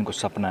रात दिनको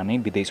सपना नै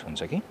विदेश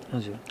हुन्छ कि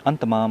हजुर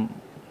अन्तमा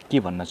के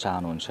भन्न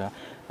चाहनुहुन्छ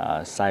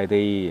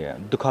सायदै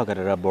दुःख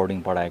गरेर बोर्डिङ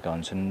पढाएका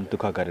हुन्छन्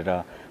दुःख गरेर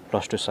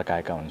 +2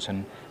 सकाएका हुन्छन्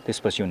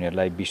त्यसपछि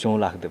उनीहरूलाई 20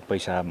 लाख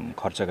पैसा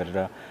खर्च गरेर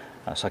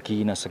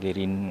सकि नसके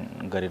ऋण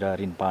गरेर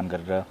ऋणपान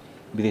गरेर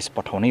विदेश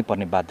पठाउनै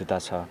पर्ने बाध्यता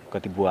छ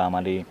कति बुवा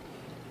आमाले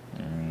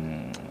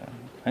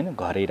हैन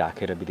घरै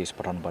राखेर विदेश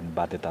पठाउनु पर्ने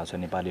बाध्यता छ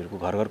नेपालीहरूको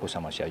घरको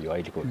समस्या यो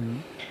अहिलेको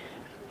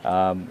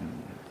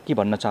के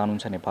भन्न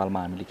चाहनुहुन्छ नेपालमा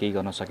हामीले केही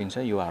गर्न सकिन्छ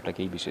युवाहरूलाई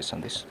केही विशेष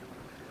सन्देश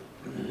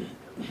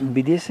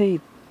विदेशै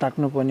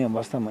ताक्नुपर्ने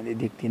अवस्था मैले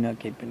देख्दिनँ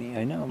केही पनि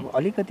हैन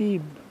अलिकति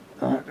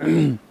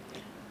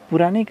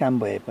पुरानै काम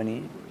भए पनि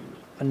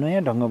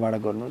नयाँ ढङ्गबाट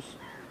गर्नुस्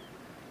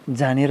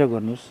जानेर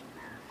गर्नुस्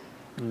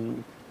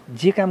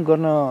जे काम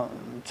गर्न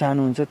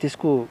चाहनुहुन्छ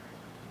त्यसको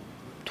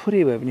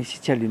थोरै भए पनि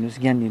शिक्षा लिनुस्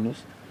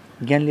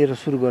ज्ञान लिएर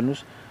सुरु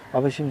गर्नुस्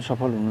अवश्य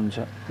सफल हुनुहुन्छ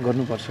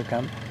गर्नुपर्छ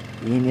काम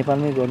यही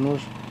नेपालमै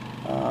गर्नुस्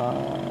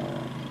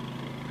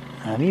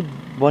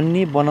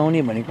हामी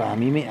बनाउने भनेको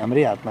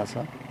हाम्रै हातमा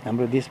छ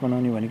हाम्रो देश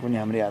बनाउने भनेको पनि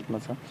हाम्रै हातमा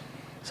छ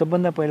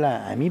सबभन्दा पहिला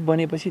हामी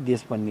बनेपछि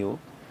देश बन्ने हो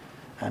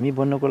हामी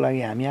बन्नको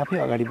लागि हामी आफै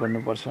अगाडि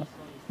बढ्नुपर्छ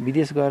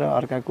विदेश गएर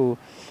अर्काको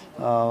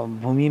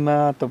भूमिमा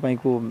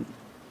तपाईको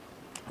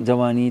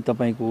जवानी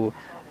तपाईको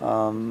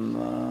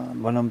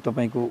भनौँ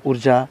तपाईको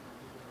ऊर्जा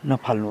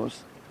नफाल्नुहोस्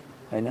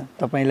हैन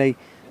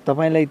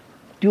तपाईलाई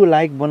त्यो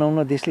लायक बनाउन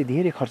देशले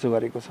धेरै खर्च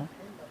गरेको छ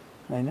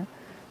हैन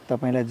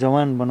तपाईलाई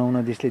जवान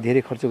बनाउन देशले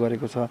धेरै खर्च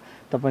गरेको छ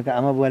तपाईको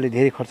आमा बुवाले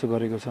धेरै खर्च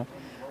गरेको छ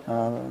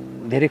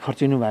धेरै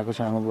खर्चिनु भएको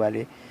छ आमा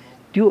बुवाले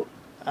त्यो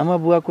आमा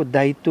बुवाको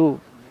दायित्व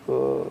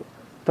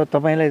त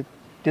तपाईलाई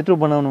त्यत्रो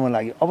बनाउनुमा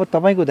लाग्यो अब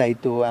तपाईको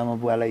दायित्व हो आमा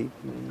बुवालाई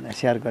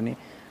स्याहार गर्ने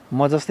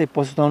म जस्तै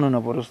पछुताउनु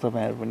नपरोस्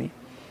तपाईहरु पनि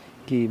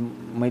कि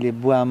मैले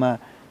बुवा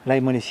आमालाई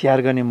मैले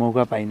स्याहार गर्ने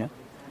मौका पाइनँ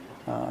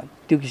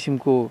त्यो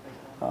किसिमको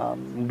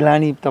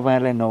ग्लानी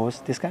तपाईहरुलाई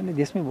नहोस् त्यसकारणले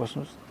देशमै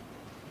बस्नुस्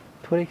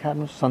थोरै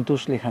खानुस्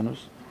सन्तोषले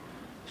खानुस्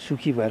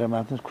सुखी भएर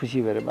बाँच्नुस्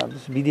खुसी भएर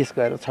बाँच्नुस् विदेश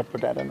गएर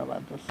छटपटाएर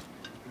नबाँच्नुस्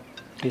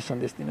यो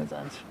सन्देश दिन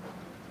चाहन्छु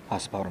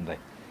हस् बाबुराम दाइ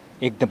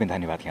एकदमै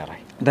धन्यवाद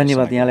यहाँलाई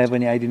धन्यवाद यहाँलाई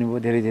पनि आइदिनु भयो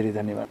धेरै धेरै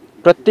धन्यवाद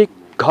प्रत्येक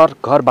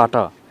घरबाट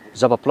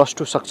जब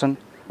 +2 सक्छन्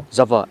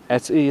जब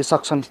HA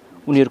सक्छन्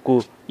उनीहरूको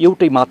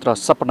एउटै मात्र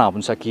सपना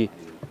हुन्छ कि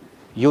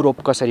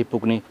युरोप कसरी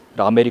पुग्ने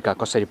र अमेरिका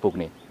कसरी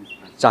पुग्ने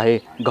चाहे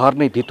घर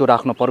नै धितो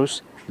राख्न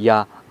परोस् या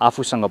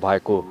आफूसँग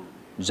भएको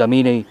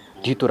जमिनै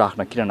धितो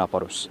राख्न किन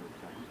नपरोस्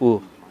ऊ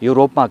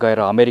युरोपमा गएर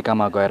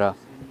अमेरिकामा गएर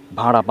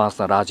भाँडा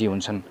बाँच्न राजी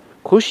हुन्छन्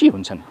खुसी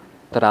हुन्छन्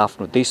तर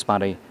आफ्नो देशमा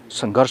नै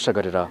सङ्घर्ष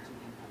गरेर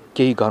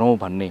केही गरौँ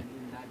भन्ने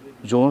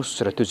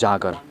जोस र त्यो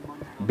जागर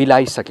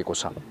बिलाइसकेको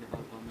छ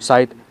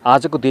सायद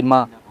आजको दिनमा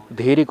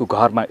धेरैको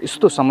घरमा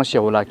यस्तो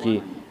समस्या होला कि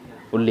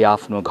उनले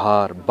आफ्नो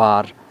घर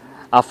बार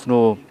आफ्नो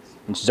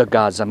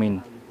जग्गा जमिन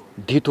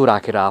धितो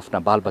राखेर आफ्ना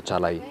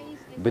बालबच्चालाई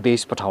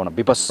विदेश पठाउन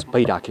विवश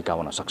भइराखेका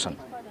हुन सक्छन्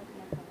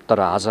तर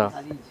आज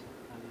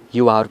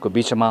युवाहरूको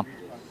बिचमा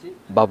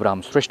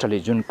बाबुराम श्रेष्ठले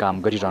जुन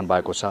काम गरिरहनु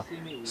भएको छ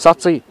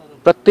साँच्चै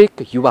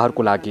प्रत्येक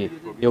युवाहरूको लागि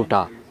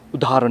एउटा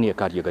उदाहरणीय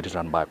कार्य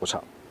गरिरहनु भएको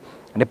छ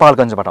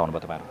नेपालगञ्जबाट आउनुभयो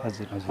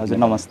तपाईँहरू हजुर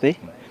नमस्ते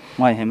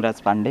म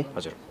हेमराज पाण्डे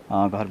हजुर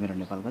घर मेरो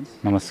नेपालगञ्ज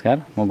नमस्कार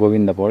म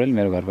गोविन्द पौडेल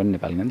मेरो घर पनि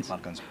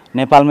नेपालगञ्ज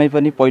नेपालमै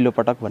पनि पहिलो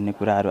पटक भन्ने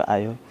कुराहरू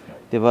आयो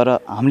त्यही भएर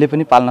हामीले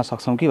पनि पाल्न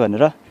सक्छौँ कि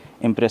भनेर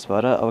इम्प्रेस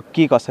भएर अब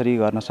के कसरी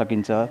गर्न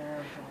सकिन्छ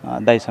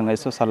दाइसँग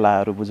यसो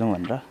सल्लाहहरू बुझौँ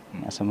भनेर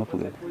यहाँसम्म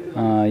पुग्यो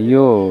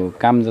यो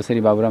काम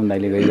जसरी बाबुराम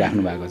दाइले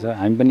गरिराख्नु भएको छ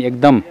हामी पनि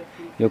एकदम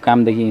यो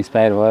कामदेखि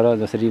इन्स्पायर भएर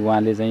जसरी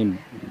उहाँले चाहिँ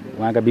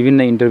उहाँका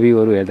विभिन्न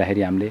इन्टरभ्यूहरू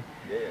हेर्दाखेरि हामीले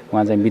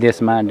उहाँ चाहिँ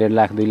विदेशमा 1.5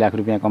 लाख 2 लाख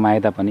रुपियाँ कमाए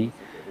तापनि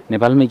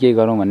नेपालमै केही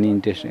गरौँ भन्ने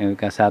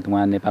इन्ट्रेस्टका साथ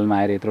उहाँ नेपालमा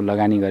आएर यत्रो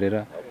लगानी गरेर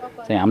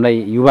चाहिँ हामीलाई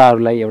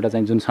युवाहरूलाई एउटा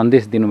चाहिँ जुन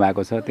सन्देश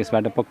दिनुभएको छ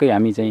त्यसबाट पक्कै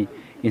हामी चाहिँ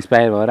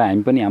इन्स्पायर भएर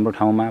हामी पनि हाम्रो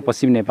ठाउँमा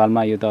पश्चिम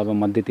नेपालमा यो त अब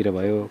मध्यतिर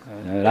भयो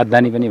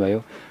राजधानी पनि भयो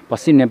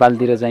पश्चिम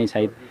नेपालतिर चाहिँ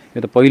सायद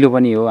यो त पहिलो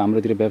पनि हो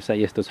हाम्रोतिर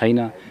व्यवसाय यस्तो छैन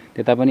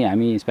त्यता पनि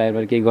हामी इन्स्पायर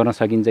भएर केही गर्न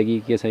सकिन्छ कि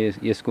के छ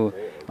यसको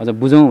अझ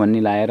बुझौँ भन्ने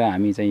लाएर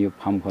हामी चाहिँ यो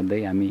फर्म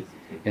खोल्दै हामी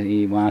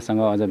उहाँसँग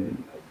अझ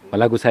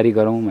भलाकुसारी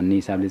गरौँ भन्ने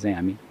हिसाबले चाहिँ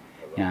हामी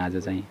यहाँ आज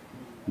चाहिँ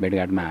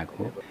भेटघाटमा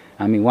आएको हो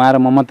हामी उहाँ र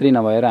म मात्रै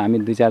नभएर हामी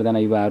 2-4 जना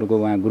युवाहरूको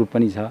उहाँ ग्रुप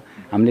पनि छ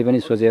हामीले पनि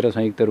सोचेर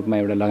संयुक्त रूपमा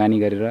एउटा लगानी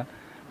गरेर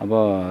अब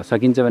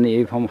सकिन्छ भने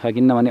यही फर्म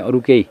सकिन्न भने अरू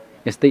केही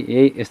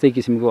यस्तै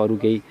किसिमको अरू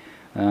केही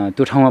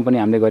त्यो ठाउँमा पनि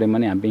हामीले गऱ्यौँ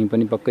भने हामी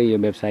पनि पक्कै यो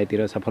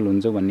व्यवसायतिर सफल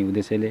हुन्छौँ भन्ने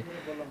उद्देश्यले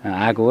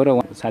आएको हो र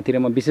साथी र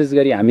म विशेष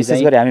गरी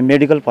हामी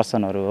मेडिकल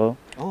पर्सनहरू हो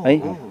है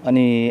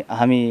अनि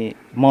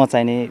म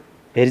चाहिने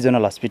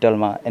भेरिजोनल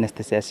हस्पिटलमा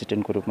एनेस्थेसिया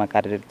एसिस्टेन्टको रूपमा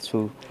कार्यरत छु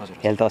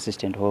हेल्थ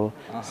असिस्टेन्ट हो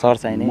सर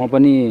चाहिने म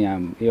पनि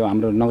यो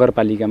हाम्रो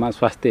नगरपालिकामा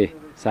स्वास्थ्य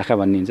शाखा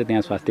भन्ने हुन्छ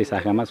त्यहाँ स्वास्थ्य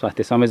शाखामा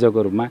स्वास्थ्य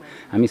संयोजकको रूपमा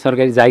हामी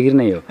सरकारी जागिर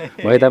नै हो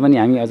भए तापनि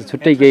हामी अझ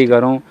छुट्टै केही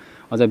गरौँ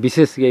अझ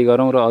विशेष केही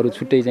गरौँ र अरू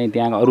छुट्टै चाहिँ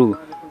त्यहाँ अरू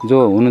जो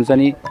हुनुहुन्छ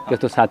नि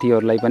त्यस्तो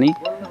साथीहरूलाई पनि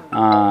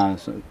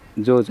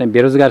जो चाहिँ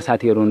बेरोजगार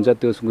साथीहरू हुन्छ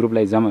त्यो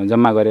ग्रुपलाई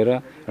जम्मा गरेर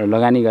र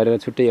लगानी गरेर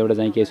छुट्टै एउटा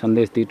चाहिँ केही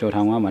सन्देश दियो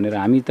ठाउँमा भनेर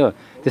हामी त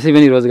त्यसै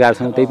पनि रोजगार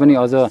छौँ त्यही पनि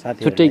अझ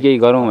छुट्टै केही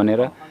गरौँ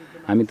भनेर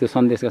हामी त्यो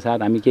सन्देशका साथ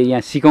हामी केही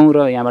यहाँ सिकौँ र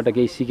यहाँबाट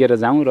केही सिकेर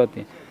जाउँ र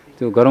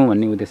त्यो गरौँ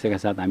भन्ने उद्देश्यका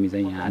साथ हामी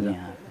चाहिँ यहाँ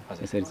आज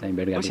यसरी चाहिँ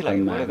भेटघाट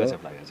गर्नमा आएको।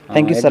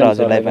 थ्याङ्क यू सर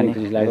हजुरलाई पनि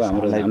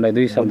हामीलाई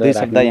दुई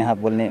शब्द यहाँ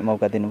बोल्ने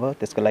मौका दिनुभयो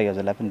त्यसको लागि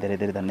हजुरलाई पनि धेरै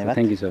धेरै धन्यवाद।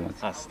 Thank you so much.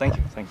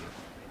 Thank you.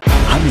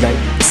 हामीलाई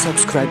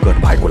सब्स्क्राइब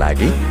गर्नुभएको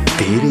लागि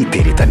धेरै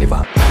धेरै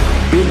धन्यवाद।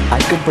 बेल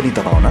आइकन पनि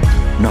दबाउन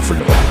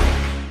नभुल्नुहोला।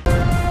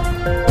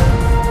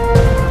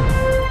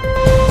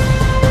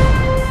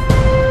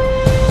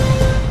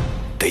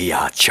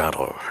 Diya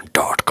channel.